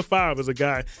 My number 5 is a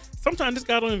guy. Sometimes this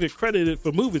guy don't even get credited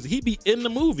for movies. He be in the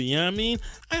movie. You know what I mean?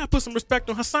 I gotta put some respect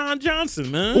on Hassan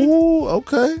Johnson, man. Ooh,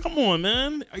 okay. Come on,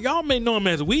 man. Y'all may know him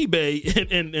as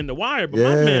Weebay in The Wire, but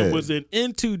Yeah. my man was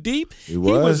in Too Deep. He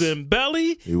was. in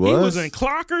Belly. He was. in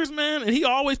Clockers, man. And he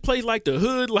always plays like the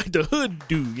hood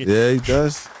dude. Yeah, he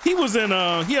does. He was in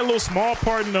he had a little small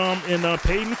part in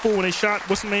Paid in Full when they shot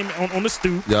what's his name on the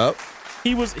stoop. Yup.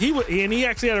 He was and he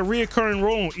actually had a reoccurring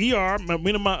role on ER.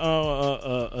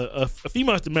 A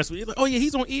female used to mess with. He's like, oh yeah,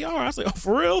 he's on ER. I said, oh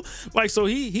for real? Like so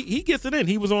he gets it in.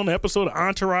 He was on the episode of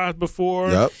Entourage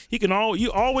before. Yep. He'll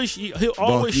always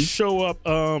Donkey. show up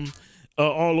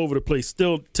all over the place.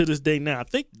 Still to this day now. I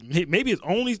think maybe it's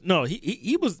only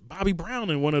he was Bobby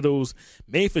Brown in one of those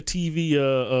made for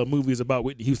TV movies about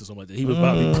Whitney Houston or something like that. He was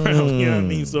Bobby Brown. You know what I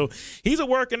mean? So he's a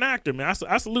working actor, man.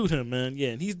 I salute him, man. Yeah,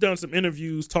 and he's done some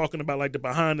interviews talking about like the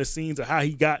behind the scenes of how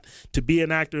he got to be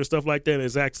an actor and stuff like that. And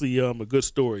it's actually a good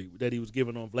story that he was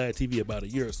given on Vlad TV about a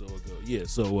year or so ago. Yeah.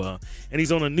 So and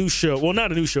he's on a new show. Well,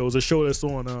 not a new show. It's a show that's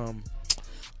on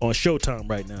Showtime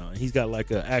right now, and he's got like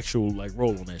an actual like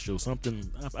role on that show.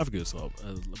 Something I forget it's called.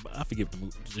 I forget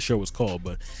what the show was called,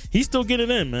 but he's still getting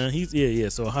it in, man. He's yeah.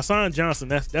 So Hassan Johnson,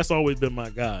 that's always been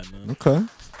my guy, man. Okay.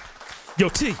 Yo,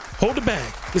 T, hold the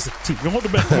bag. Listen, T, you hold the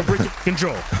bag. I'm gonna break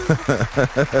control.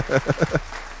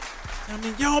 I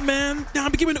mean, yo, man, nah,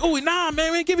 I'm giving the ooey. Nah,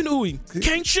 man, we ain't giving the ooey.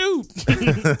 Can't shoot.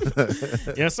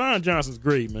 Yeah, Hassan Johnson's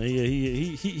great, man. Yeah,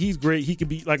 he's great. He can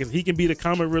be the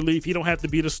comic relief. He don't have to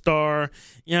be the star.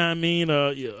 You know what I mean?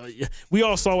 Yeah. We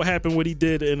all saw what happened what he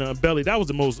did in Belly. That was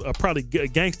the most probably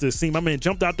gangster scene. My man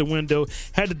jumped out the window,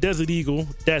 had the Desert Eagle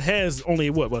that has only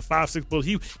what 5-6 bullets.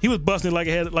 He was busting like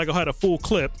it had a full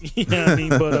clip. You know what I mean?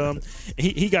 But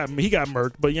he got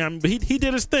murked. But yeah, but he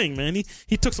did his thing, man.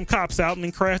 He took some cops out and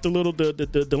then crashed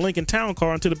the Lincoln Town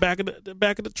car into the back of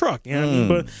the truck. You know what I mean?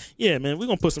 But yeah, man, we're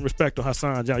gonna put some respect on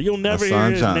Hassan Johnson. You'll never Hassan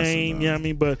hear his Johnson, name, man. you know what I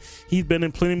mean? But he's been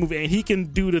in plenty of movies, and he can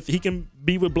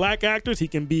be with black actors. He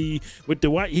can be with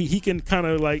the white. He can kind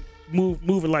of like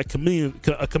moving like chameleon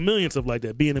stuff like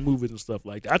that, being in movies and stuff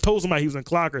like that. I told somebody he was in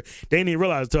Clocker. They didn't even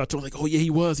realize until I told them, like, oh yeah, he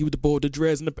was the boy with the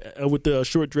dreads with the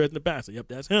short dreads in the back. So, yep,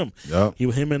 that's him. Yep.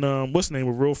 Him and what's his name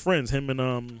were real friends. Him and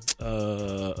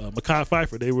Mekhi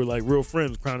Phifer, they were like real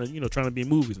friends, trying to be in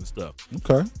movies and stuff.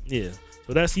 Okay. Yeah.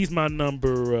 So he's my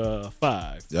number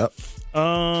 5. Yep.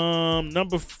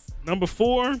 Number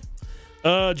 4,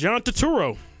 John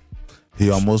Turturro. He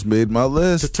almost made my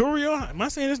list. Turturro, am I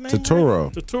saying his name? Turturro.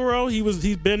 Right? Turturro.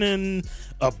 He's been in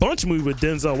a bunch of movies with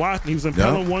Denzel Washington. He was in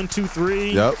Pelham 1, 2,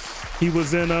 3. Yep. He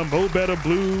was in Mo Better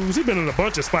Blues. He's been in a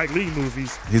bunch of Spike Lee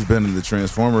movies. He's been in the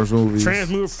Transformers movies.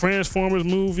 Transformers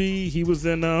movie. He was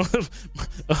in Do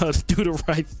the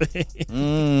Right Thing.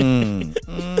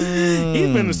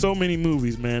 He's been in so many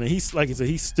movies, man. And he's like I said,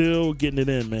 he's still getting it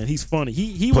in, man. He's funny.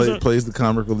 He plays the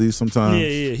comic relief sometimes.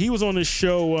 Yeah. He was on this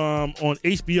show on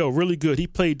HBO, really good. He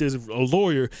played a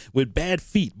lawyer with bad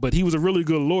feet, but he was a really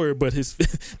good lawyer. But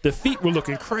the feet were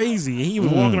looking crazy. He was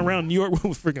walking around New York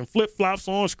with freaking flip flops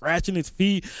on, scratching watching his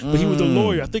feed, but he was a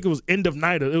lawyer. I think it was End of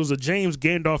Night. It was a James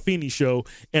Gandolfini show,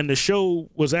 and the show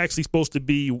was actually supposed to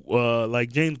be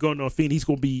like James Gandolfini. He's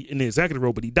going to be in the executive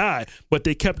role, but he died. But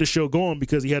they kept the show going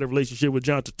because he had a relationship with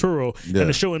John Turturro, and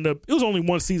the show ended up. It was only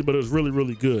one season, but it was really,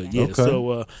 really good. Yeah,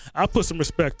 so I put some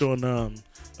respect on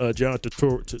John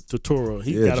Turturro.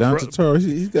 John Turturro.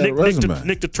 He's got a resume.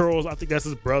 Nick Turturro, I think that's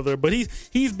his brother, but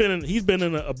he's been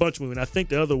in a bunch of movies. And I think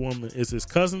the other woman is his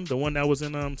cousin, the one that was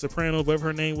in Sopranos, whatever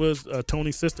her name was,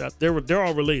 Tony's sister. They're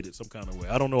all related some kind of way.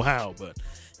 I don't know how, but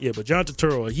yeah. But John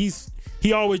Turturro,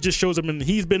 he always just shows up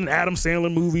he's been in Adam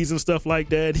Sandler movies and stuff like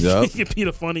that. Yep. He can be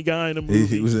the funny guy in the movie.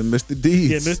 He was in Mr.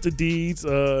 Deeds. Yeah, Mr. Deeds.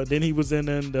 Then he was in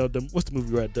what's the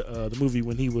movie? Right, the movie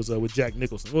when he was with Jack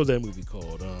Nicholson. What was that movie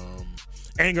called?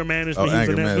 Anger Management.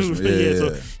 Anger Management. Yeah.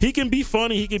 So he can be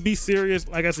funny. He can be serious.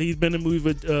 Like I said, he's been in a movie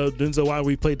with Denzel Washington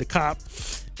where he played the cop,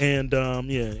 and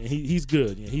he's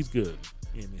good. Yeah, he's good.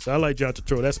 Yeah, so I like John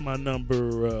Turturro. That's my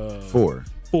number 4.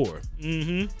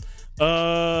 Mm-hmm.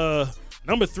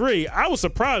 Number 3, I was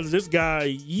surprised this guy,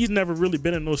 he's never really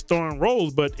been in those starring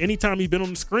roles, but anytime he's been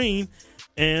on the screen,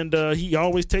 and he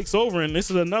always takes over. And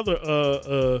this is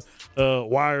another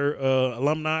Wire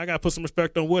alumni. I got to put some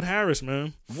respect on Wood Harris,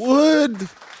 man. Wood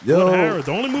Harris.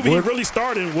 The only movie he really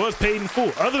starred in was Paid in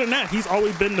Full. Other than that, he's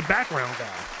always been the background guy.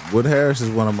 Wood Harris is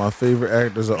one of my favorite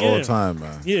actors of all time,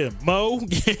 man. Yeah, Mo.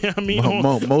 Yeah, I mean,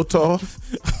 Motar.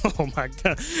 Oh my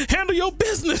God! Handle your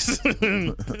business.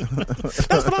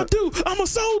 That's what I do. I'm a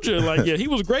soldier. Like, yeah, he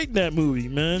was great in that movie,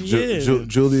 man.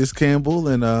 Julius Campbell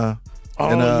and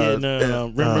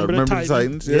Remember the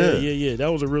Titans? Yeah. Yeah.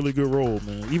 That was a really good role,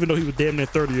 man. Even though he was damn near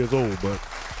 30 years old, but.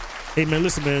 Hey, man,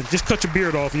 listen, man, just cut your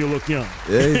beard off and you'll look young.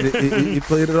 Yeah, he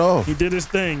played it off. He did his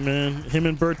thing, man. Him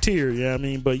and Bertier, yeah, I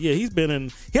mean, but yeah, he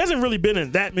hasn't really been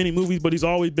in that many movies, but he's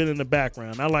always been in the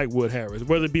background. I like Wood Harris,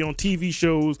 whether it be on TV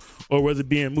shows or whether it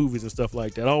be in movies and stuff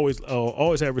like that. I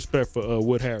always have respect for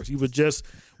Wood Harris. He was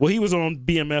on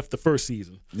BMF the first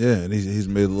season. Yeah, and he's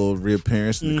made a little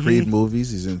reappearance in the Creed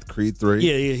movies. He's in Creed 3.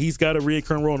 Yeah, he's got a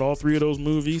recurring role in all 3 of those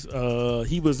movies.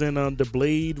 He was in The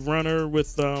Blade Runner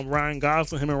with Ryan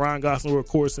Gosling. Him and Ryan Gosling were, of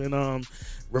course, in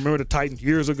Remember the Titans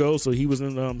years ago. So he was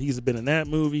in. He's been in that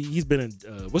movie. He's been in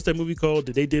what's that movie called?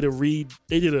 They did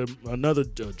another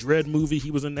Dread movie.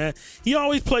 He was in that. He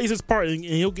always plays his part, and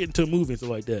he'll get into a movie and stuff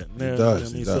like that.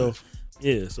 He does. So.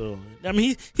 Yeah, so I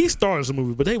mean, he starred in some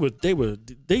movies, but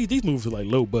these movies were like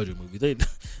low budget movies.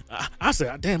 I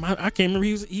said, damn, I can't remember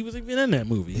he was even in that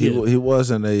movie. He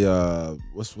was in a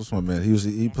what's my man?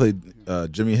 He played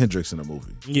Jimi Hendrix in a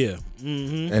movie. Yeah,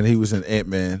 and he was in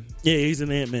Ant-Man. Yeah, he's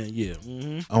in Ant-Man. Yeah.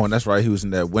 Oh, and that's right. He was in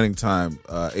that Winning Time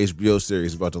HBO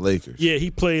series about the Lakers. Yeah,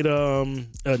 he played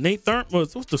Nate Thurman.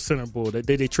 What's the center boy that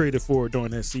they traded for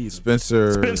during that season?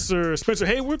 Spencer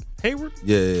Hayward.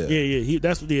 Yeah.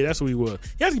 That's what he was.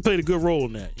 He actually played a good role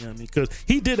in that. You know what I mean? Because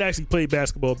he did actually play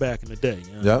basketball back in the day.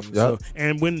 You know what I mean? So,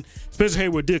 and when Spencer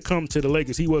Hayward did come to the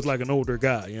Lakers, he was like an older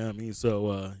guy. You know what I mean?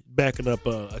 So backing up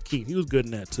Akeem, he was good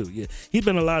in that too. Yeah, he's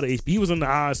been a lot of HP. He was in the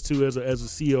Oz too as a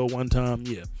CEO one time.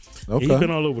 Yeah, okay. He's been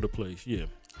all over the place. Yeah.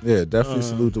 Yeah, definitely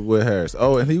salute to Wood Harris.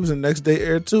 Oh, and he was in Next Day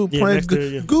Air too, playing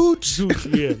Gooch.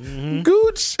 Yeah,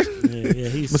 Gooch. Yeah,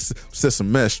 he's set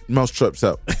some mouse traps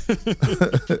out.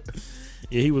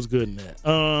 Yeah, he was good in that.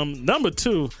 Number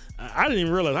 2, I didn't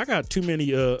even realize I got too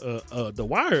many The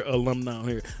Wire alumni on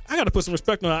here. I got to put some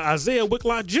respect on Isaiah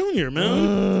Whitlock Jr.,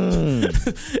 man.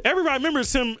 Everybody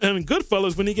remembers him in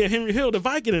Goodfellas when he gave Henry Hill the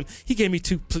Viking, and he gave me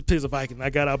 2 plays of Viking. I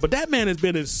got out, but that man has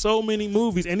been in so many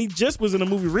movies, and he just was in a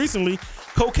movie recently,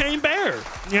 Cocaine Bear.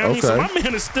 You know what I mean? So my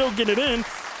man is still getting it in.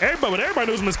 Everybody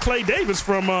knows him as Clay Davis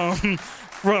from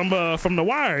The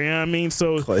Wire, you know what I mean?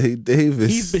 So Clay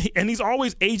Davis. He's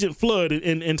always Agent Flood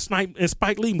in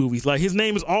Spike Lee movies. Like, his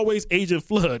name is always Agent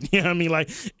Flood. You know what I mean? Like,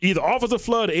 either Officer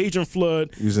Flood or Agent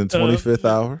Flood. He was in 25th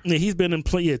Hour. Yeah, he's been in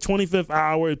 25th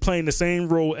Hour, playing the same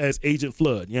role as Agent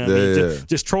Flood. You know what I mean?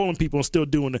 Just trolling people and still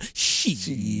doing the shit.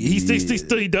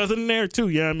 He does it in there too.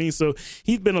 You know what I mean? So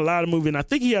he's been in a lot of movies, and I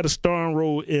think he had a starring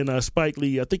role in Spike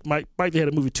Lee. I think Spike Lee had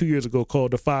a movie 2 years ago called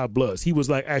The Five Bloods. He was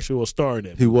like actual star in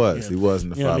it. He was in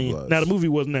The Five Bloods. Now, the movie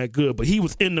wasn't that good, but he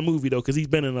was in the movie, though, because he's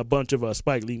been in a bunch of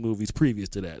Spike Lee movies previous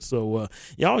to that. So,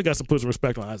 I always got some put some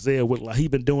respect on Isaiah Whitlock. He's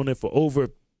been doing it for over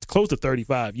close to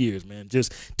 35 years, man.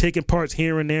 Just taking parts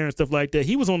here and there and stuff like that.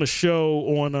 He was on a show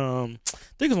on, I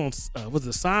think it was on, was it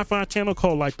a Sci-Fi channel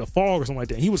called like The Fog or something like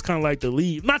that. He was kind of like the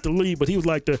lead, not the lead, but he was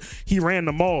like he ran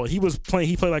the mall. He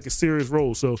played like a serious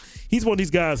role. So he's one of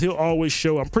these guys, he'll always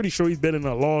show. I'm pretty sure he's been in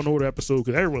a Law and Order episode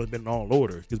because everyone's been in Law and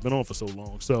Order. He's been on for so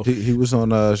long. So he was on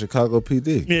Chicago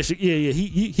PD. Yeah.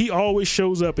 He always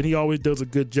shows up and he always does a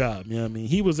good job. You know what I mean?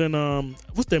 He was in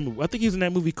what's that movie? I think he was in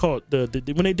that movie called when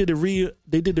they did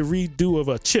the redo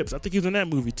of Chips. I think he was in that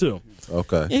movie too.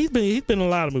 Okay. Yeah, he's been in a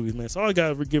lot of movies, man. So I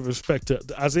gotta give respect to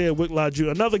Isaiah Whitlock Jr.,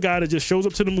 another guy that just shows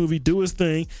up to the movie, do his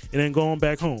thing, and then go on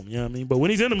back home. You know what I mean? But when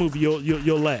he's in the movie,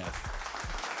 you'll laugh.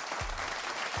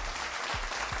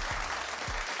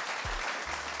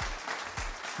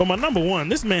 But my number one,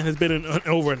 this man has been in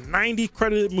over 90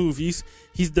 credited movies.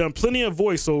 He's done plenty of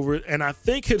voiceover, and I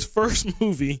think his first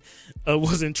movie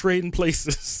was in Trading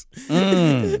Places.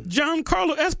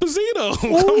 Giancarlo Esposito.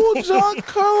 Oh,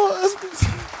 Giancarlo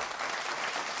Esposito.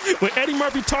 When Eddie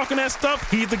Murphy talking that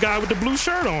stuff, he's the guy with the blue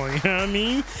shirt on. You know what I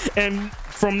mean? And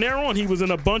from there on, he was in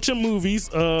a bunch of movies,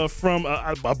 from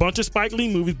a bunch of Spike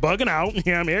Lee movies, Bugging Out. You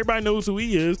know what I mean? Everybody knows who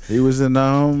he is. He was in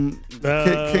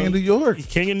King of New York.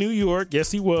 King of New York.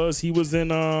 Yes, he was. He was in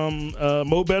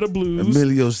Mo Better Blues.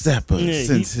 Emilio Zappa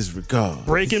sends his regard.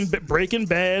 Breaking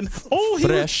Bad. Oh,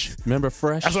 Fresh. Remember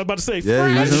Fresh? That's what I was about to say.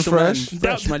 Yeah, he was in Fresh.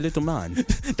 Fresh, my little man.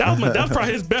 That was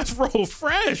probably his best role,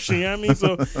 Fresh. You know what I mean?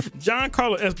 So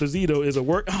Giancarlo Esposito is a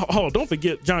work. Oh, don't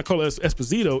forget Giancarlo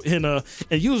Esposito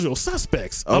in Usual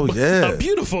Suspects. Oh, yeah. A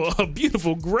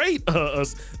beautiful, great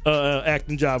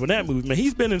acting job in that movie, man.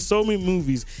 He's been in so many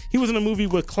movies. He was in a movie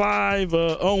with Clive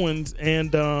Owens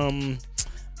and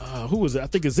who was it? I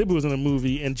think Exhibit was in a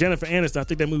movie, and Jennifer Aniston. I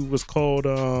think that movie was called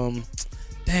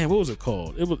what was it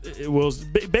called? It was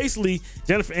basically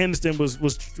Jennifer Aniston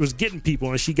was getting people,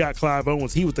 and she got Clive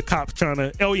Owens. He was the cop trying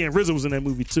to. Oh yeah, and RZA was in that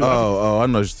movie too. I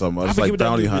know what you're talking about. It's like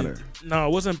Bounty Hunter. No,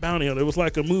 it wasn't Bounty Hunter. It was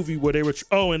like a movie where they were.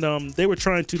 They were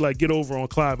trying to like get over on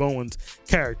Clive Owens'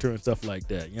 character and stuff like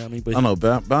that. You know what I mean? But I know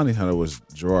Bounty Hunter was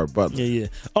Gerard Butler. Yeah.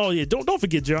 Oh yeah. Don't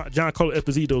forget Giancarlo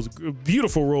Esposito's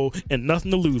beautiful role in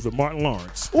Nothing to Lose with Martin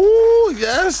Lawrence. Ooh,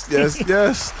 yes.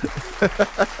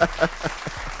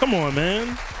 Come on,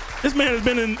 man. This man has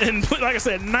been in like I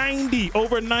said,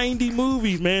 over 90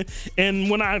 movies, man. And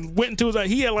when I went into his,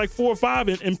 he had like 4 or 5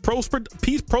 in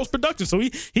post-production. So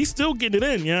he's still getting it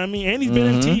in, you know what I mean? And he's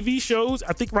been in TV shows.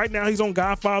 I think right now he's on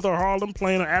Godfather or Harlem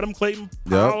playing Adam Clayton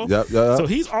Powell. Yep. So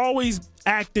he's always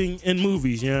acting in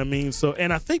movies, you know what I mean? So,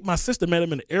 and I think my sister met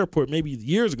him in the airport maybe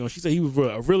years ago. She said he was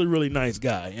a really, really nice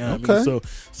guy, you know what I mean? So,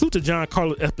 salute to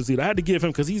Giancarlo Esposito. I had to give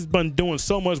him because he's been doing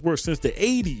so much work since the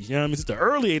 80s, you know what I mean? Since the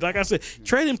early 80s. Like I said,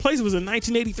 Trading Places was in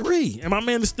 1983, and my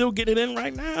man is still getting it in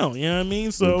right now, you know what I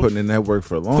mean? So, putting in that work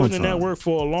for a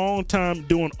long time.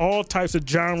 Doing all types of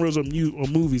genres of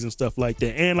movies and stuff like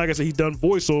that. And like I said, he's done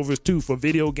voiceovers too for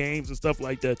video games and stuff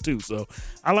like that too. So,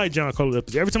 I like Giancarlo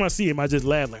Esposito. Every time I see him, I just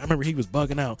laugh. Like, I remember he was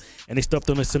bugging out and they stuffed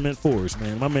on the cement floors,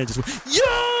 man. My man just went, yo!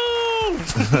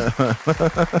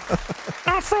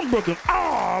 I'm from Brooklyn.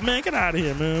 Oh, man, get out of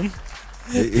here, man.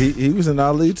 He was in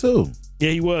Ali too. Yeah,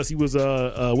 he was. He was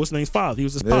what's his name's father. He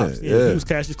was his pops. Yeah. He was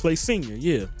Cassius Clay Sr.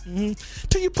 Yeah.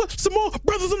 Till you put some more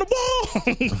brothers on the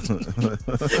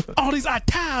wall. All these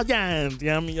Italians.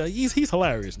 Yeah, I mean, he's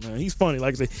hilarious, man. He's funny.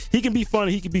 Like I say, he can be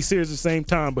funny. He can be serious at the same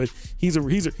time. But he's a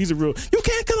real. You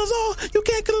can't kill us all. You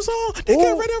can't kill us all. They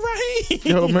get rid of Raheem.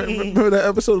 Yo, remember that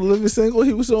episode of Living Single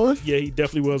he was on? Yeah, he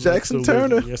definitely was. Jackson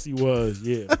Turner. Yes, he was.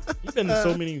 Yeah, he's been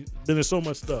in so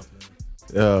much stuff, man.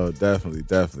 Yo,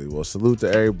 definitely. Well, salute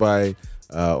to everybody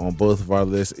on both of our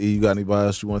lists. E, you got anybody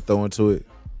else you want to throw into it?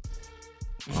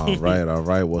 All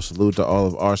right. Well, salute to all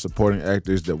of our supporting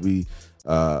actors that we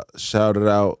shouted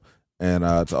out, and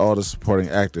to all the supporting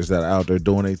actors that are out there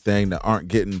doing a thing that aren't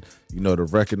getting, the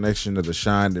recognition or the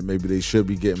shine that maybe they should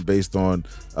be getting based on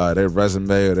their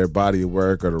resume or their body of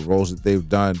work or the roles that they've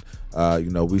done.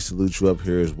 We salute you up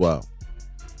here as well.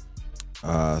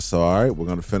 So, all right, we're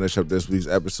going to finish up this week's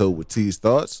episode with T's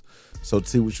thoughts. So,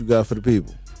 T, what you got for the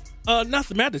people?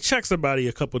 Nothing. I had to check somebody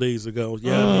a couple days ago.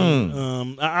 Yeah,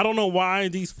 I don't know why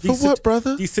these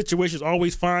brother? These situations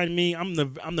always find me. I'm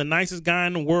the nicest guy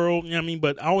in the world. You know what I mean?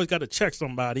 But I always got to check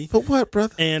somebody. For what,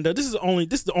 brother? And this is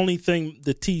the only thing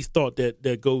the T's thought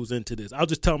that goes into this. I'll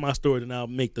just tell my story and I'll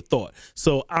make the thought.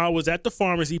 So I was at the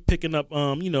pharmacy picking up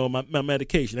my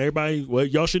medication. Everybody, well,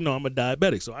 y'all should know I'm a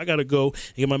diabetic, so I got to go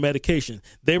and get my medication.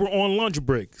 They were on lunch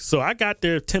break, so I got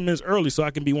there 10 minutes early so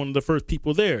I can be one of the first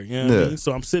people there. You know what I mean?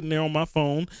 So I'm sitting there on my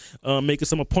phone, making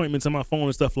some appointments on my phone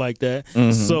and stuff like that.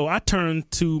 Mm-hmm. So I turn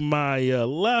to my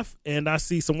left, and I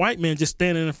see some white men just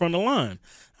standing in front of the line.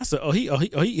 I said, he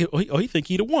think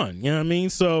he the one. You know what I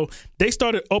mean? So they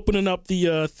started opening up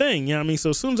the thing. You know what I mean? So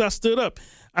as soon as I stood up,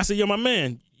 I said, yo, my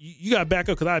man, you got to back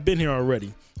up because I've been here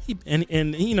already. He had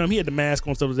the mask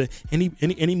on, stuff, and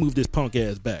he moved his punk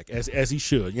ass back as he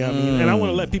should. You know what I mean? And I want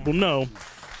to let people know,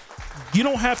 you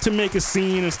don't have to make a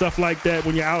scene and stuff like that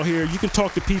when you're out here. You can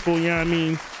talk to people. You know what I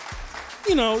mean?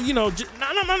 No,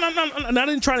 I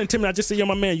didn't try to intimidate. I just said, yo,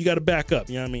 my man, you got to back up.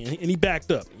 You know what I mean? And he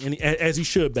backed up, and as he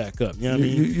should back up. You know what I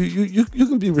mean? You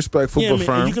can be respectful, but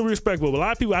firm. You can be respectful. But a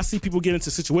lot of people, I see people get into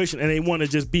a situation and they want to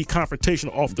just be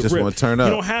confrontational off the just rip. Want to turn up.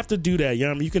 You don't have to do that. You know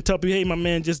what I mean? You can tell people, hey, my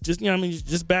man, just you know what I mean?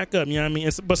 Just back up. You know what I mean?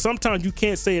 But sometimes you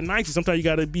can't say it nicely. Sometimes you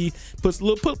got to put a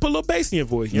little bass in your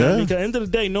voice. You know what I mean? Because at the end of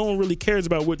the day, no one really cares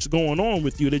about what's going on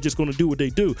with you. They're just going to do what they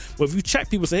do. But if you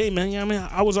check people, say, hey, man, you know what I mean?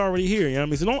 I was already here. You know what I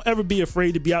mean? So don't ever be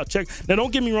afraid to be out checked. Now,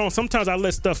 don't get me wrong. Sometimes I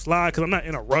let stuff slide because I'm not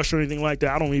in a rush or anything like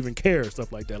that. I don't even care,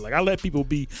 stuff like that. Like, I let people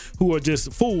be who are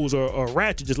just fools or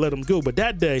ratchet, just let them go. But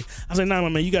that day, I said, nah, my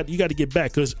man, you got to get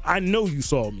back because I know you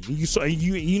saw me.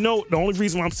 You know the only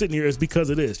reason why I'm sitting here is because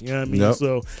of this. You know what I mean? Yep.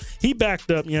 So he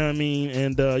backed up. You know what I mean?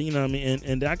 And you know what I mean?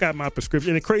 And I got my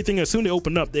prescription. And the crazy thing is, as soon as they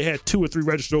opened up, they had 2 or 3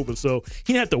 registers open. So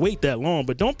he didn't have to wait that long.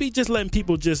 But don't be just letting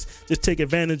people just take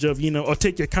advantage of, or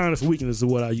take your kindness for weakness is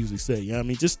what I usually say. You know what I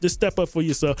mean? Just step up for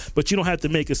yourself. But you don't have to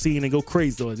make a scene and go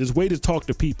crazy. There's a way to talk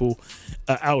to people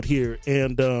out here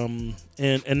and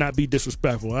not be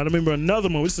disrespectful. I remember another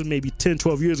one. This is maybe 10,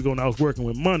 12 years ago when I was working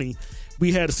with money.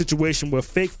 We had a situation where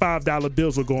fake $5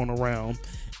 bills were going around.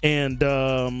 And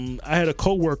I had a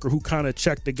coworker who kind of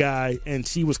checked the guy, and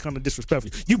she was kind of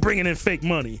disrespectful. You bringing in fake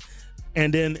money.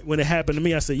 And then when it happened to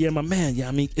me, I said, yeah, my man, yeah,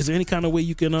 I mean, is there any kind of way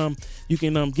you can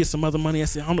get some other money? I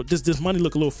said, I don't know, this money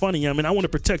look a little funny. I mean, I want to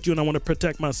protect you and I want to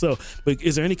protect myself. But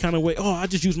is there any kind of way? Oh, I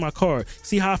just use my card.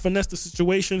 See how I finesse the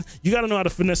situation? You got to know how to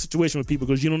finesse the situation with people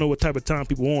because you don't know what type of time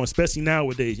people are on, especially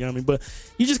nowadays. You know what I mean? But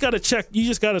you just got to check.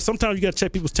 Sometimes you got to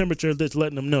check people's temperature and just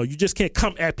letting them know. You just can't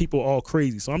come at people all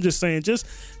crazy. So I'm just saying, just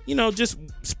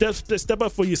step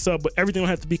up for yourself, but everything don't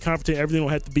have to be confrontational. Everything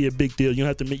don't have to be a big deal. You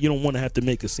don't want to have to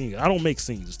make a scene. I don't make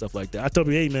scenes and stuff like that. I tell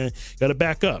people, hey man, you gotta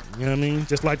back up. You know what I mean?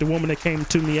 Just like the woman that came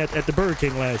to me at the Burger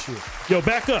King last year. Yo,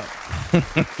 back up.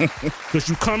 Because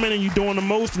you come in and you doing the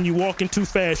most and you walking too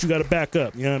fast, you gotta back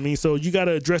up. You know what I mean? So you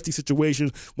gotta address these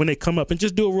situations when they come up and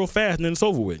just do it real fast and then it's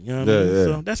over with. You know what I mean? Yeah.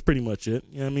 So that's pretty much it.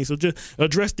 You know what I mean? So just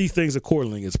address these things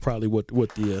accordingly is probably what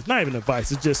the not even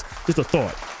advice, it's just a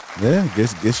thought. Yeah,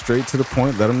 get straight to the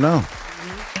point, let them know.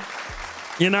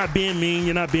 You're not being mean.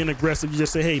 You're not being aggressive. You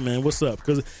just say, hey, man, what's up?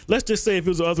 Because let's just say if it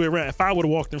was the other way around, if I would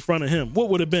have walked in front of him, what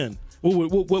would have been?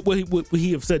 What would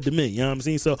he have said to me? You know what I'm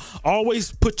saying? So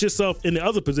always put yourself in the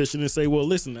other position and say, well,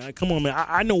 listen, come on, man.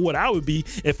 I know what I would be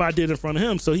if I did in front of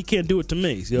him, so he can't do it to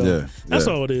me. So that's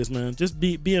all it is, man. Just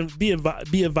be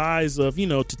advised of,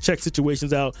 to check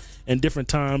situations out and different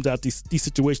times out these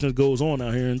situations that goes on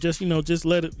out here, and just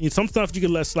let it. Some stuff you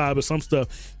can let slide, but some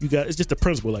stuff it's just a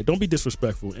principle. Like, don't be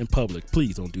disrespectful in public.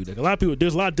 Please don't do that.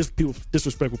 There's a lot of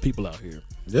disrespectful people out here.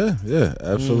 Yeah,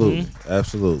 absolutely,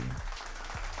 absolutely.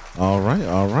 All right.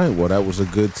 Well, that was a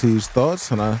good tease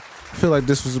thoughts, and I feel like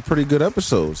this was a pretty good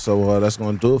episode. So that's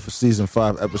going to do it for season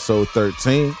 5, episode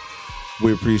 13.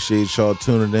 We appreciate y'all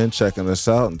tuning in, checking us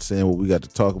out, and seeing what we got to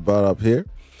talk about up here.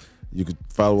 You can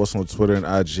follow us on Twitter and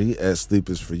IG at Sleep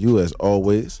Is For You, as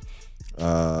always.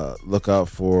 Look out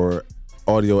for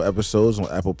audio episodes on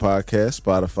Apple Podcasts,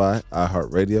 Spotify,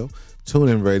 iHeartRadio,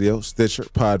 TuneIn Radio, Stitcher,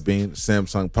 Podbean,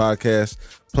 Samsung Podcast,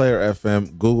 Player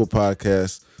FM, Google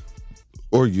Podcasts,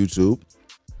 or YouTube.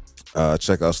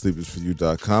 Check out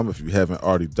sleepersforyou.com if you haven't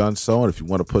already done so. And if you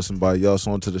want to put somebody else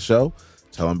onto the show,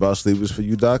 tell them about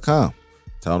sleepersforyou.com.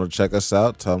 Tell them to check us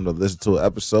out. Tell them to listen to an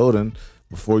episode. And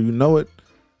before you know it,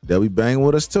 they'll be banging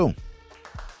with us too.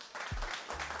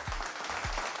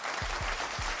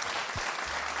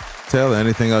 Taylor,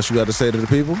 anything else you got to say to the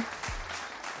people?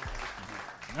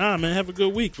 Nah, man, have a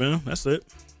good week, man. That's it.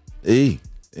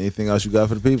 Anything else you got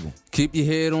for the people? Keep your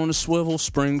head on the swivel.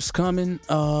 Spring's coming.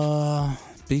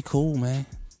 Be cool, man.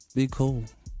 Be cool.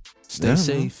 Stay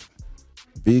safe.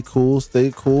 Be cool,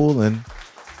 stay cool, and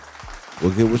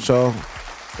we'll get with y'all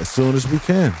as soon as we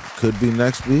can. Could be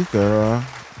next week, or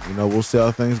we'll see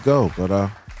how things go.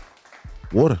 But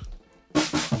water.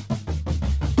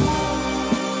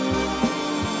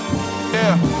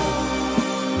 Yeah.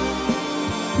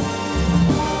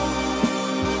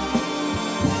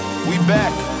 We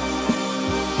back.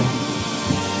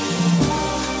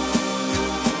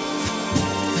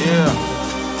 Yeah.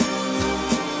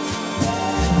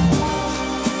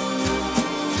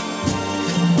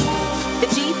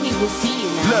 will see you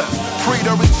now. Look, free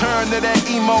to return to that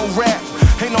emo rap.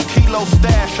 Ain't no kilo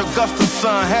stash, Augusta's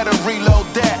son had to reload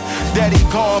that. Daddy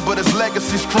gone, but his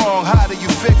legacy strong, how do you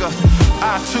figure?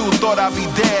 I too thought I'd be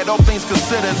dead, all things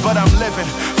considered, but I'm living,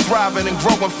 thriving and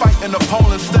growing, fighting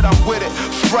opponents that I'm with it.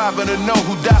 Striving to know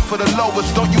who died for the lowest,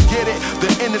 don't you get it?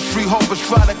 The industry hopers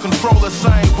try to control us,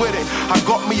 I ain't with it. I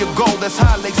got me a goal that's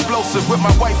highly explosive with my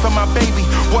wife and my baby.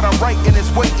 What I'm writing is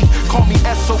weighty, call me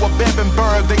Esso or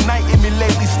Bebenberg. They knighting me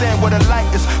lately, stand where the light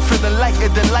is, feeling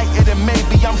lighter, delighted, and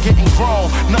maybe I'm getting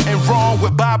grown. Nothing wrong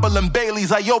with Bible and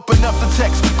Baileys. I open up the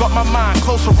text, got my mind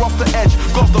closer off the edge.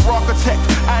 Goes the architect.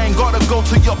 I ain't gotta go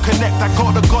to your connect. I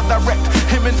gotta go direct.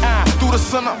 Him and I through the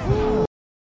sun up.